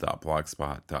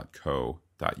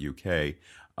marvelintel.blogspot.co.uk.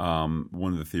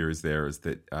 One of the theories there is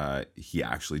that he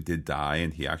actually did die,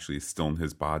 and he actually is still in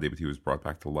his body, but he was brought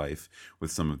back to life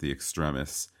with some of the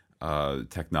extremis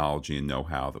technology and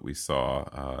know-how that we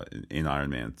saw in Iron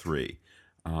Man 3.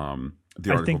 I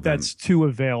think that's too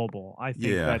available. I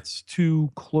think that's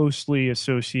too closely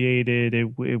associated.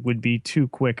 It would be too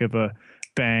quick of a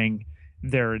bang.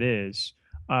 There it is.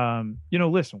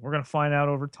 Listen, we're going to find out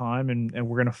over time, and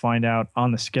we're going to find out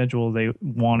on the schedule they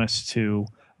want us to.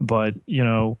 But,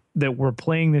 that we're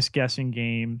playing this guessing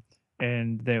game,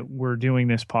 and that we're doing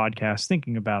this podcast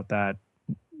thinking about that,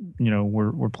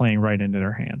 we're playing right into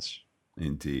their hands.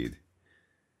 Indeed.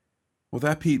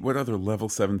 Well, Pete, what other level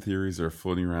 7 theories are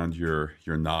floating around your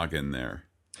noggin there?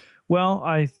 Well,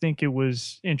 I think it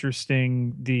was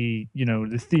interesting, the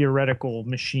theoretical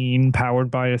machine powered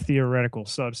by a theoretical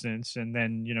substance. And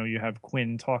then, you have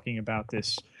Quinn talking about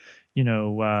this,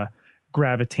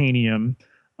 gravitanium.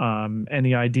 And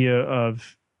the idea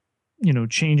of,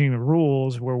 changing the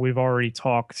rules, where we've already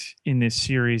talked in this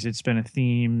series, it's been a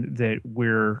theme that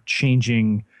we're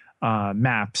changing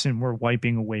maps and we're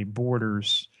wiping away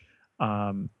borders.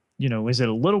 Is it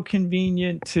a little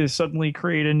convenient to suddenly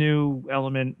create a new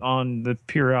element on the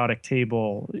periodic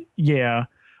table? Yeah.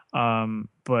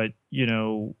 But,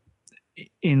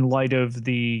 in light of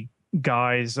the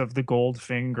guise of the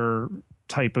Goldfinger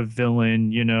type of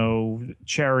villain,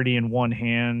 charity in one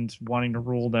hand, wanting to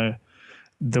rule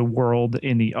the world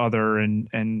in the other, and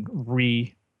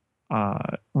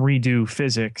redo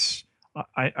physics.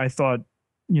 I thought,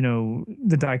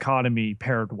 the dichotomy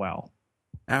paired well.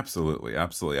 Absolutely,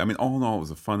 absolutely. I mean, all in all, it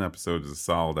was a fun episode. It was a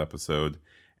solid episode,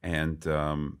 and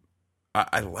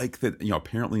I like that.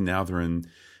 Apparently now they're in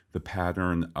the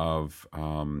pattern of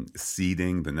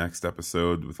seeding the next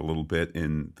episode with a little bit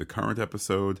in the current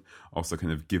episode, also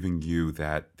kind of giving you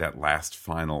that last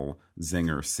final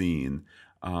zinger scene.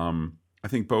 I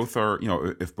think both are,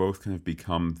 if both kind of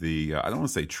become the, I don't want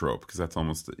to say trope because that's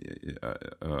almost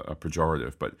a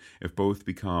pejorative, but if both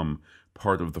become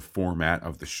part of the format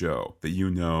of the show, that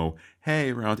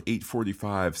hey, around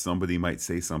 8:45, somebody might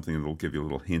say something that'll give you a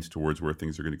little hint towards where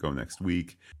things are going to go next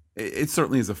week. It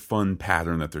certainly is a fun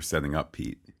pattern that they're setting up,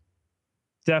 Pete.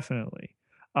 Definitely.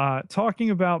 Talking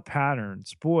about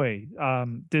patterns, boy,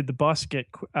 did the bus get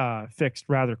fixed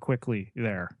rather quickly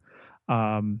there.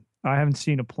 I haven't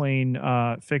seen a plane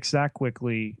fix that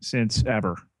quickly since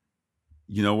ever.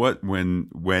 You know what? When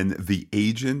the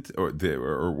agent or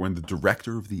when the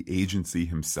director of the agency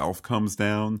himself comes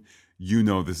down,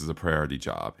 this is a priority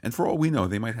job. And for all we know,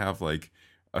 they might have like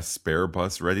a spare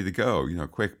bus ready to go.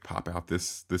 Quick, pop out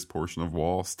this portion of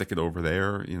wall, stick it over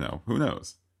there. Who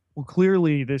knows? Well,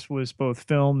 clearly this was both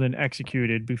filmed and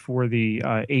executed before the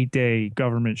 8-day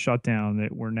government shutdown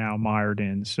that we're now mired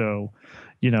in. So,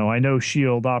 I know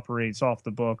SHIELD operates off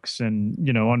the books and,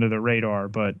 under the radar,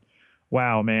 but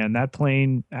wow, man, that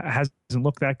plane hasn't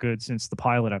looked that good since the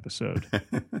pilot episode.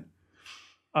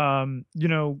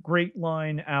 Great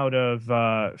line out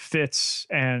of Fitz,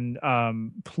 and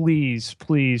please,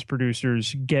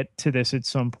 producers, get to this at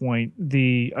some point.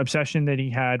 The obsession that he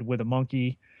had with a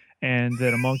monkey, and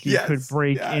that a monkey could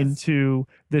break into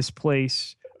this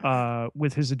place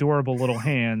with his adorable little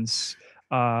hands.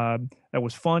 That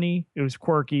was funny. It was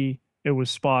quirky. It was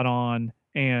spot on.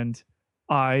 And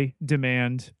I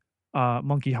demand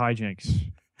monkey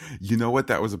hijinks. You know what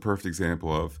that was a perfect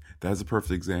example of? That is a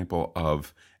perfect example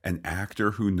of an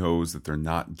actor who knows that they're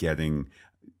not getting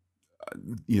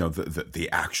the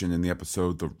action in the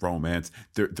episode, the romance.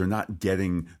 They're not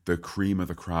getting the cream of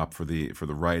the crop for the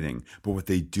writing, but what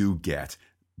they do get,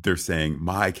 they're saying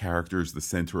my character is the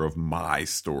center of my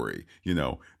story.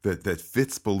 That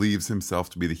Fitz believes himself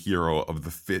to be the hero of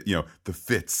the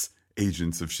Fitz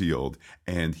agents of SHIELD,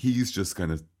 and he's just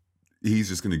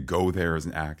gonna go there as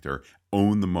an actor,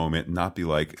 own the moment, not be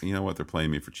like, they're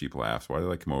playing me for cheap laughs. Why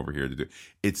did I come over here to do?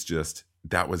 It's just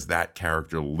that was that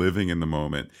character living in the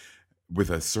moment with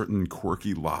a certain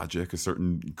quirky logic, a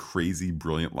certain crazy,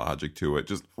 brilliant logic to it.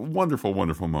 Just a wonderful,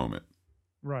 wonderful moment.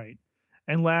 Right.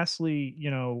 And lastly,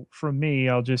 from me,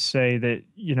 I'll just say that,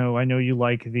 I know you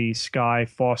like the Skye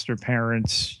foster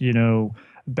parents,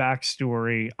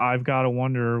 backstory. I've got to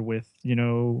wonder, with,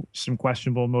 some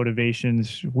questionable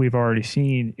motivations we've already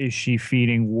seen, is she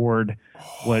feeding Ward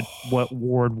what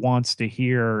Ward wants to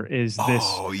hear? Is this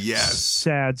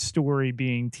sad story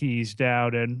being teased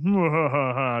out, and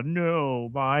no,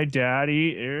 my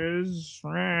daddy is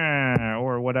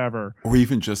or whatever. Or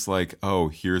even just like, oh,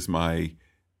 here's my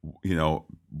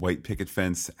white picket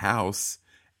fence house,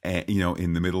 and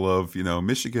in the middle of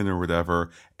Michigan or whatever,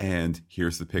 and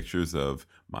here's the pictures of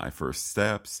my first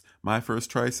steps, my first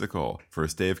tricycle,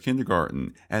 first day of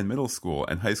kindergarten and middle school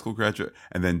and high school graduate,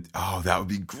 and then that would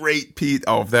be great, Pete.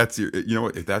 If that's your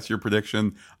if that's your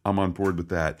prediction, I'm on board with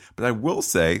that. But I will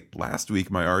say, last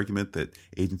week my argument that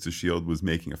Agents of SHIELD was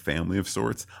making a family of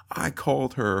sorts, I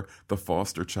called her the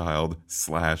foster child /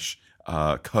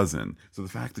 cousin. So the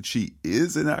fact that she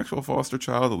is an actual foster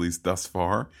child, at least thus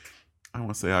far, I don't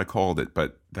want to say I called it,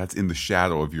 but that's in the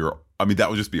shadow of your. I mean, that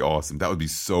would just be awesome. That would be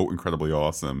so incredibly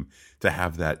awesome to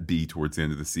have that be towards the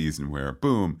end of the season, where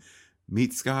boom,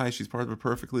 meet Skye. She's part of a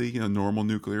perfectly normal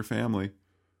nuclear family.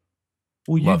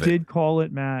 Well, you did call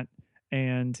it, Matt.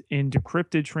 And in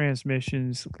Decrypted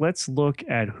Transmissions, let's look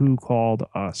at who called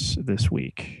us this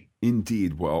week.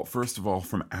 Indeed. Well, first of all,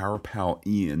 from our pal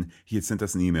Ian, he had sent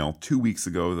us an email 2 weeks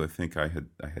ago that I think I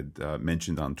had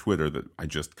mentioned on Twitter that I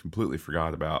just completely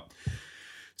forgot about.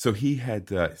 So he had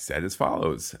said as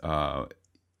follows: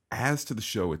 As to the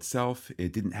show itself,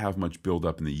 it didn't have much build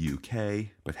up in the UK,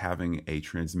 but having a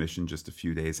transmission just a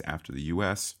few days after the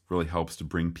US really helps to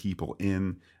bring people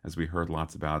in, as we heard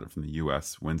lots about it from the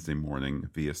US Wednesday morning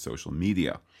via social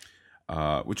media.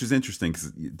 Which is interesting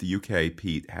because the UK,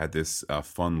 Pete, had this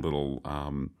fun little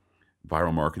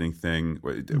viral marketing thing,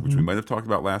 which we might have talked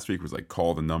about last week, was like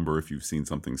call the number if you've seen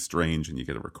something strange and you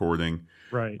get a recording.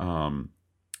 Right.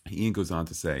 Ian goes on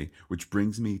to say, which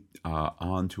brings me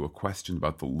on to a question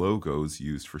about the logos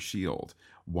used for S.H.I.E.L.D.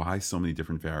 Why so many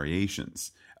different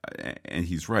variations? And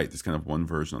he's right. There's kind of one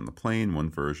version on the plane,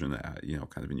 one version,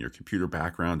 kind of in your computer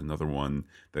background, another one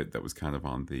that was kind of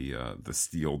on the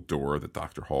steel door that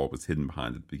Dr. Hall was hidden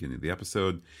behind at the beginning of the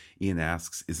episode. Ian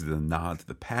asks, is it a nod to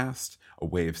the past, a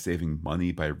way of saving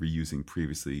money by reusing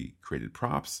previously created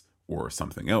props, or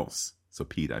something else? So,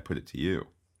 Pete, I put it to you.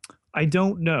 I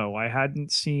don't know. I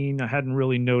hadn't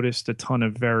really noticed a ton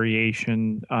of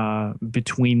variation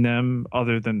between them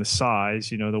other than the size,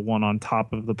 the one on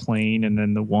top of the plane and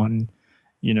then the one,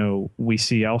 we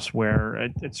see elsewhere.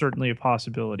 It's certainly a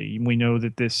possibility. We know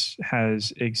that this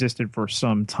has existed for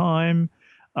some time.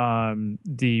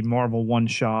 The Marvel one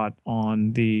shot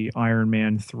on the Iron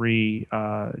Man 3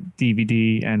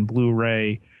 DVD and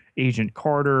Blu-ray, Agent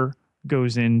Carter,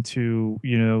 goes into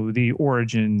the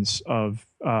origins of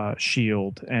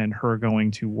S.H.I.E.L.D. and her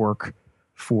going to work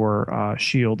for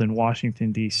S.H.I.E.L.D. in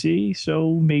Washington, D.C.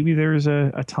 So maybe there's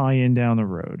a tie-in down the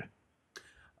road.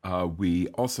 We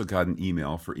also got an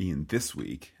email for Ian this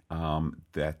week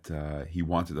that he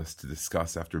wanted us to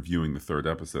discuss after viewing the third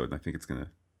episode, and I think it's going to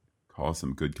cause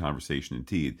some good conversation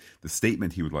indeed. The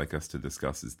statement he would like us to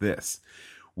discuss is this: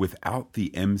 without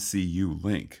the MCU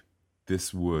link,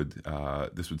 this would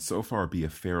so far be a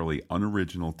fairly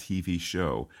unoriginal TV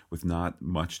show with not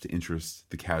much to interest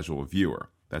the casual viewer.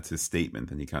 That's his statement,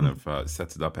 and he kind of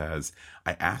sets it up as,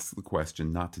 I asked the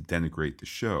question not to denigrate the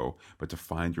show, but to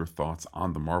find your thoughts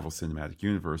on the Marvel Cinematic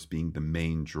Universe being the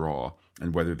main draw,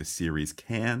 and whether the series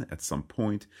can, at some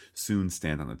point, soon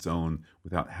stand on its own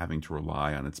without having to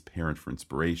rely on its parent for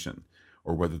inspiration,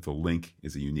 or whether the link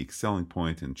is a unique selling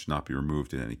point and should not be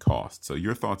removed at any cost. So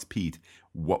your thoughts, Pete,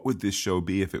 what would this show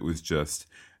be if it was just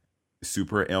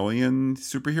super alien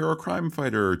superhero crime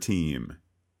fighter team?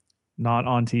 Not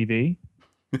on TV.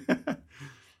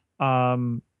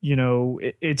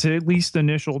 It's at least the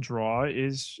initial draw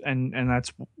is, and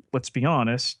that's, let's be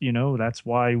honest, that's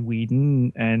why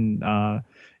Whedon and,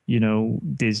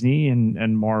 Disney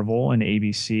and Marvel and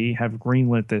ABC have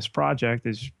greenlit this project,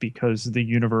 is because the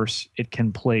universe it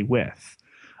can play with,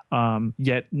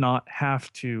 yet not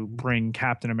have to bring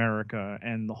Captain America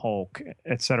and the Hulk,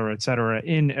 et cetera,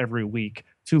 in every week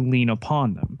to lean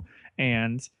upon them.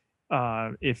 And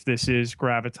if this is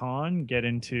Graviton, get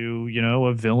into,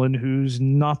 a villain who's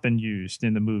not been used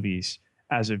in the movies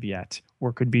as of yet,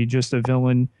 or could be just a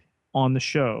villain on the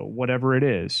show, whatever it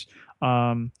is.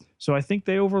 So I think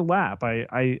they overlap.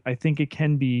 I think it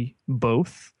can be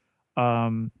both.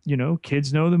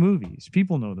 Kids know the movies.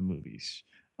 People know the movies.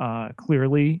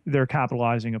 Clearly, they're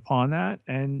capitalizing upon that.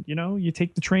 And, you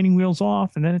take the training wheels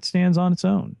off and then it stands on its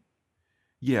own.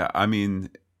 Yeah, I mean,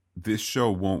 this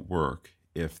show won't work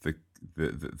if the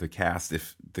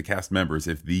cast members,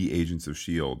 if the agents of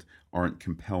S.H.I.E.L.D. aren't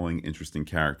compelling, interesting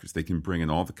characters. They can bring in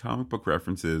all the comic book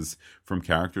references from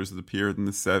characters that appeared in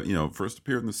the first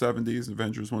appeared in the 70s,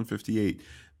 Avengers 158.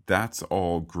 That's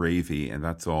all gravy and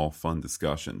that's all fun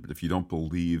discussion. But if you don't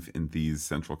believe in these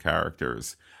central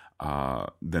characters,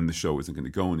 then the show isn't going to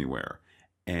go anywhere.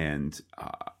 And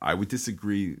I would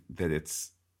disagree that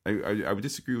it's. I would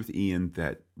disagree with Ian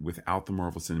that without the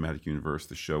Marvel Cinematic Universe,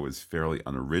 the show is fairly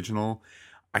unoriginal.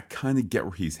 I kind of get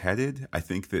where he's headed. I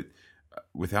think that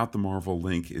without the Marvel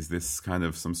link, is this kind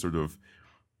of some sort of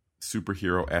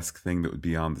superhero-esque thing that would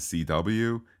be on the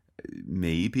CW?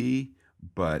 Maybe,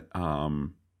 but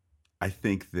I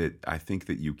think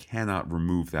that you cannot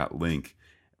remove that link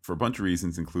for a bunch of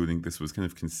reasons, including this was kind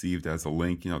of conceived as a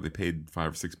link. They paid $5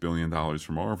 or $6 billion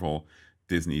for Marvel.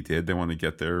 Disney did. They want to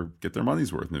get their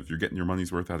money's worth. And if you're getting your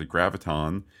money's worth out of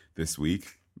Graviton this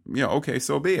week, okay,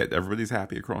 so be it. Everybody's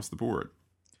happy across the board.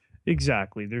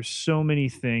 Exactly. There's so many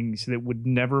things that would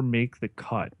never make the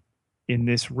cut in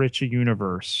this rich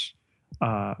universe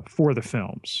for the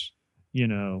films.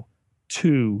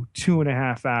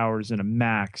 2.5 hours and a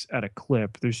max at a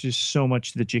clip. There's just so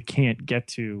much that you can't get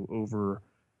to over,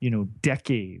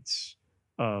 decades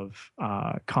of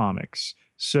comics.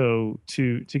 So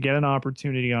to get an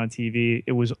opportunity on TV,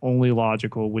 it was only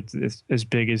logical with this, as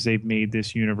big as they've made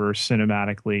this universe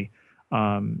cinematically,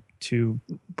 to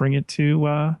bring it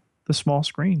to the small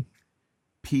screen.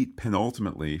 Pete,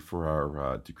 penultimately for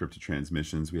our decrypted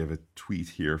transmissions, we have a tweet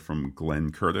here from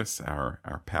Glenn Curtis,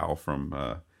 our pal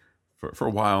from for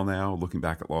a while now, looking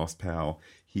back at Lost Pal.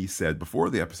 He said, before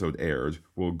the episode aired,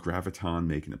 will Graviton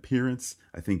make an appearance?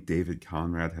 I think David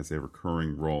Conrad has a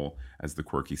recurring role as the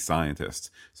quirky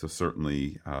scientist. So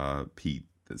certainly, Pete,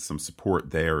 there's some support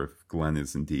there if Glenn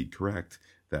is indeed correct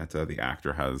that the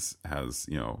actor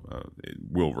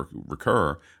will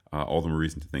recur. All the more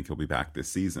reason to think he'll be back this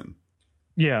season.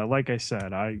 Yeah, like I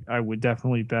said, I would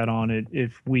definitely bet on it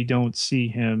if we don't see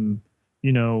him,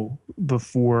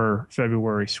 before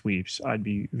February sweeps. I'd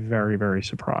be very, very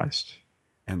surprised.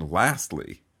 And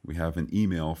lastly, we have an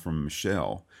email from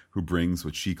Michelle who brings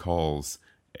what she calls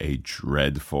a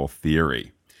dreadful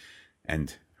theory.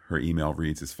 And her email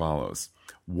reads as follows.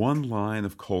 One line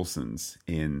of Coulson's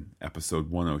in episode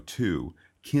 102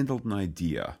 kindled an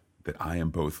idea that I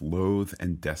am both loath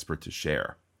and desperate to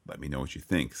share. Let me know what you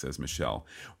think, says Michelle.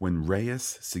 When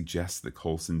Reyes suggests that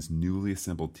Coulson's newly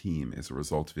assembled team is a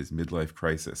result of his midlife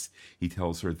crisis, he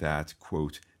tells her that,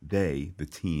 quote, they, the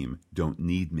team, don't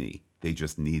need me. They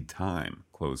just need time,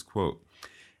 close quote.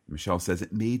 Michelle says,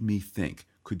 it made me think,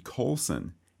 could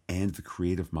Coulson and the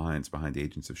creative minds behind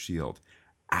Agents of S.H.I.E.L.D.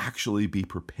 actually be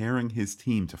preparing his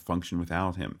team to function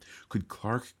without him? Could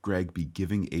Clark Gregg be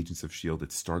giving Agents of S.H.I.E.L.D.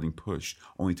 its starting push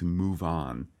only to move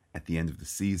on at the end of the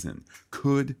season?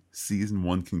 Could season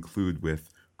 1 conclude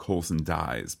with Coulson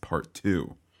Dies Part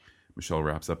 2? Michelle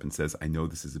wraps up and says, I know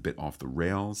this is a bit off the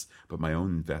rails, but my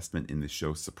own investment in this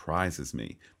show surprises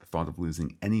me. The thought of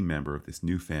losing any member of this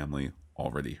new family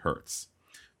already hurts.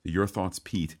 So your thoughts,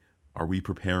 Pete? Are we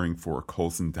preparing for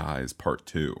Coulson Dies Part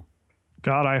 2?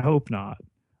 God, I hope not.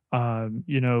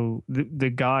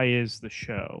 The guy is the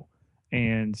show.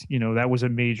 And, that was a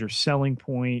major selling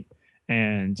point.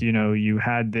 And, you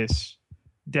had this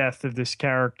death of this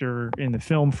character in the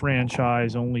film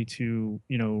franchise only to,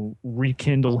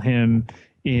 rekindle him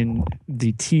in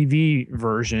the TV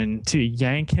version, to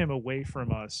yank him away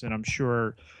from us. And I'm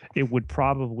sure it would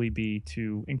probably be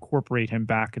to incorporate him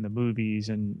back in the movies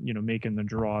and, making the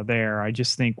draw there. I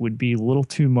just think would be a little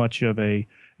too much of a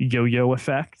yo-yo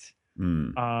effect.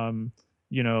 I'm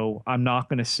not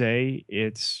going to say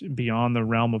it's beyond the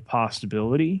realm of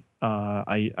possibility.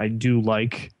 I do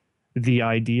like the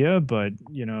idea, but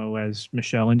as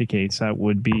Michelle indicates, that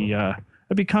would be that'd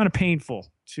be kind of painful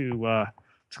to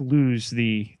lose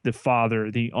the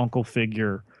father, the uncle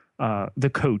figure,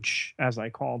 the coach, as I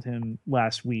called him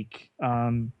last week.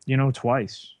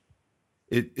 Twice.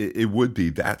 It would be.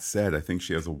 That said, I think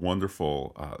she has a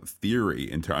wonderful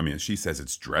theory. She says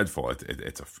it's dreadful.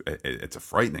 It's a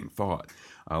frightening thought.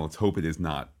 Let's hope it is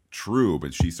not true,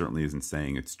 but she certainly isn't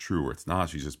saying it's true or it's not.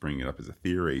 She's just bringing it up as a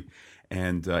theory.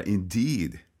 And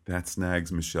indeed, that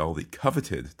snags Michelle the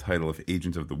coveted title of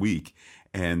Agent of the Week.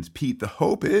 And Pete, the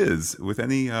hope is, with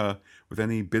any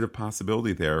bit of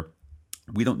possibility there,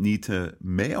 we don't need to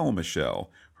mail Michelle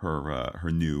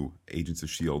her new Agents of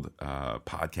S.H.I.E.L.D.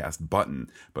 podcast button,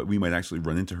 but we might actually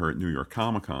run into her at New York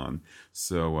Comic Con.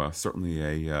 So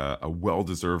certainly a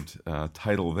well-deserved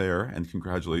title there. And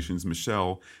congratulations,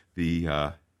 Michelle,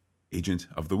 the Agent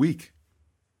of the Week.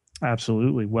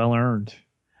 Absolutely. Well earned.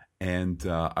 And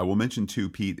I will mention too,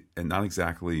 Pete, and not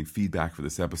exactly feedback for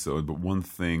this episode, but one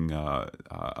thing,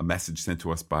 a message sent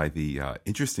to us by the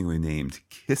interestingly named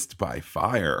Kissed by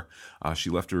Fire. She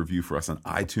left a review for us on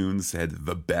iTunes, said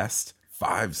the best,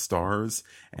 5 stars,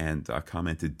 and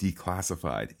commented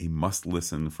declassified, a must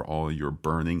listen for all your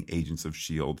burning Agents of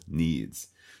S.H.I.E.L.D. needs.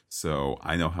 So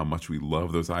I know how much we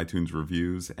love those iTunes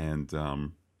reviews, and it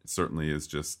certainly is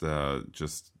just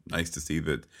nice to see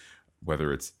that.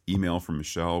 Whether it's email from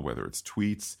Michelle, whether it's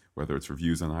tweets, whether it's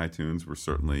reviews on iTunes, we're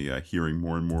certainly hearing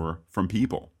more and more from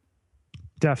people.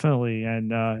 Definitely.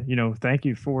 And, thank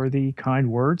you for the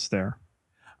kind words there.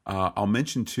 I'll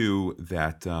mention, too,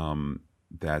 that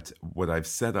what I've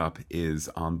set up is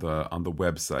on the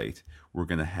website, we're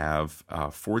going to have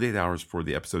 48 hours before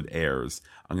the episode airs,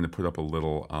 I'm going to put up a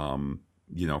little kind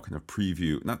of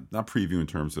preview, not preview in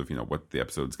terms of, what the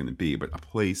episode's going to be, but a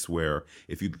place where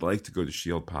if you'd like to go to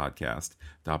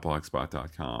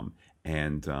shieldpodcast.blogspot.com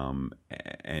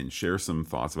and share some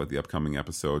thoughts about the upcoming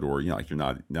episode, or, like you're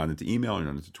not into email, you're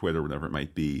not into Twitter, whatever it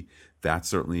might be, that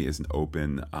certainly is an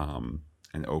open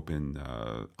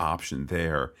option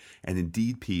there. And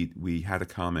indeed, Pete, we had a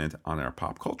comment on our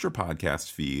Pop Culture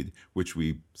Podcast feed, which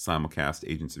we simulcast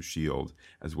Agents of S.H.I.E.L.D.,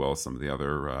 as well as some of the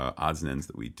other odds and ends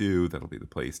that we do. That'll be the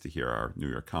place to hear our New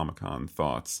York Comic Con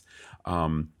thoughts.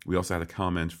 We also had a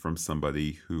comment from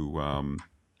somebody who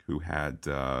had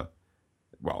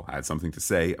something to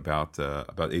say about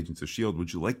Agents of S.H.I.E.L.D.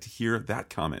 Would you like to hear that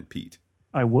comment, Pete?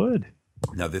 I would.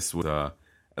 Now, this was, at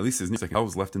least his news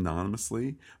was left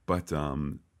anonymously, but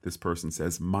this person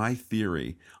says, my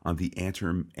theory on the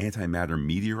antimatter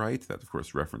meteorite, that of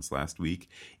course referenced last week,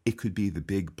 it could be the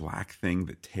big black thing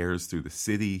that tears through the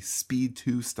city, Speed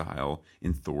 2 style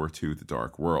in Thor 2, The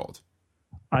Dark World.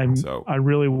 I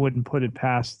really wouldn't put it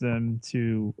past them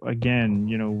to,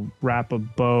 again, wrap a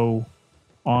bow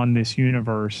on this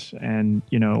universe and,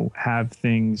 have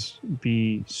things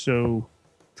be so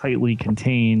tightly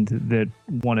contained that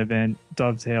one event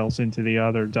dovetails into the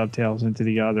other.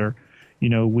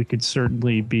 We could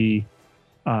certainly be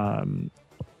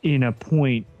in a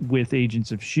point with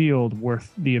Agents of S.H.I.E.L.D. where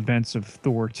the events of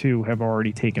Thor 2 have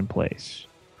already taken place,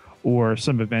 or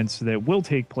some events that will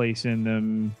take place in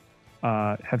them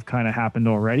have kind of happened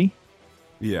already.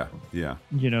 Yeah.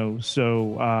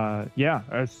 So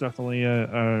that's definitely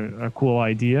a cool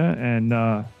idea, and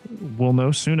we'll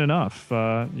know soon enough.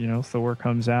 Thor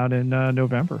comes out in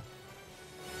November.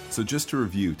 So just to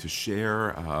review, to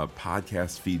share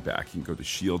podcast feedback, you can go to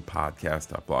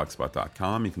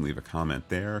shieldpodcast.blogspot.com. You can leave a comment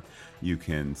there. You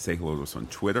can say hello to us on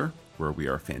Twitter, where we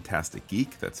are Fantastic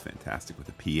Geek. That's fantastic with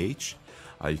a PH.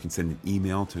 You can send an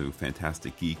email to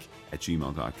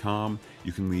fantasticgeek@gmail.com.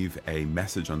 You can leave a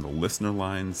message on the listener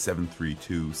line,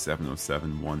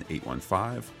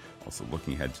 732-707-1815. Also,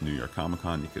 looking ahead to New York Comic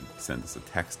Con, you could send us a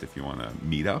text if you want to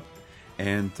meet up.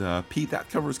 And Pete, that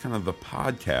covers kind of the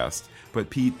podcast. But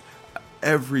Pete,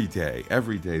 every day,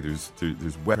 there's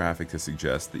web traffic to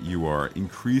suggest that you are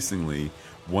increasingly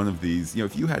one of these.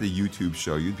 If you had a YouTube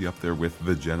show, you'd be up there with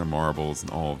the Jenna Marbles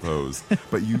and all of those.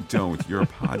 But you don't. You're a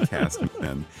podcast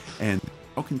man. And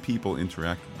how can people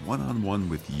interact one-on-one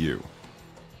with you?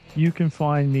 You can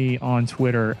find me on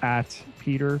Twitter at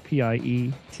Peter,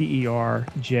 PIETERJ Ketelaar,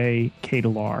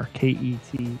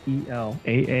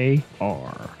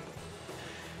 KETELAAR.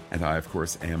 And I, of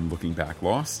course, am Looking Back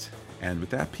Lost. And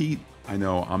with that, Pete, I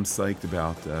know I'm psyched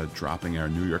about dropping our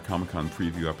New York Comic Con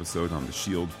preview episode on the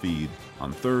S.H.I.E.L.D. feed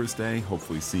on Thursday.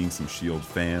 Hopefully seeing some S.H.I.E.L.D.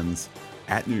 fans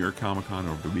at New York Comic Con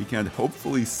over the weekend.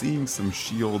 Hopefully seeing some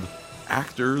S.H.I.E.L.D.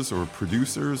 actors or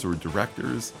producers or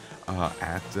directors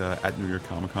at New York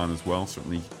Comic Con as well.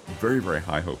 Certainly very, very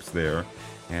high hopes there.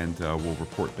 And we'll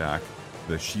report back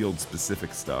the S.H.I.E.L.D.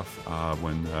 specific stuff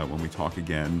when we talk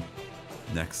again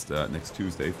next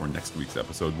Tuesday for next week's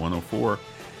episode 104.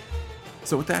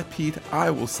 So with that, Pete,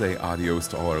 I will say adios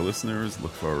to all our listeners.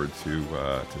 Look forward to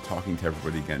talking to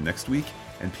everybody again next week.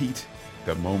 And Pete,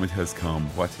 the moment has come.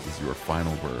 What is your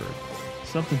final word?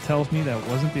 Something tells me that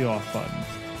wasn't the off button.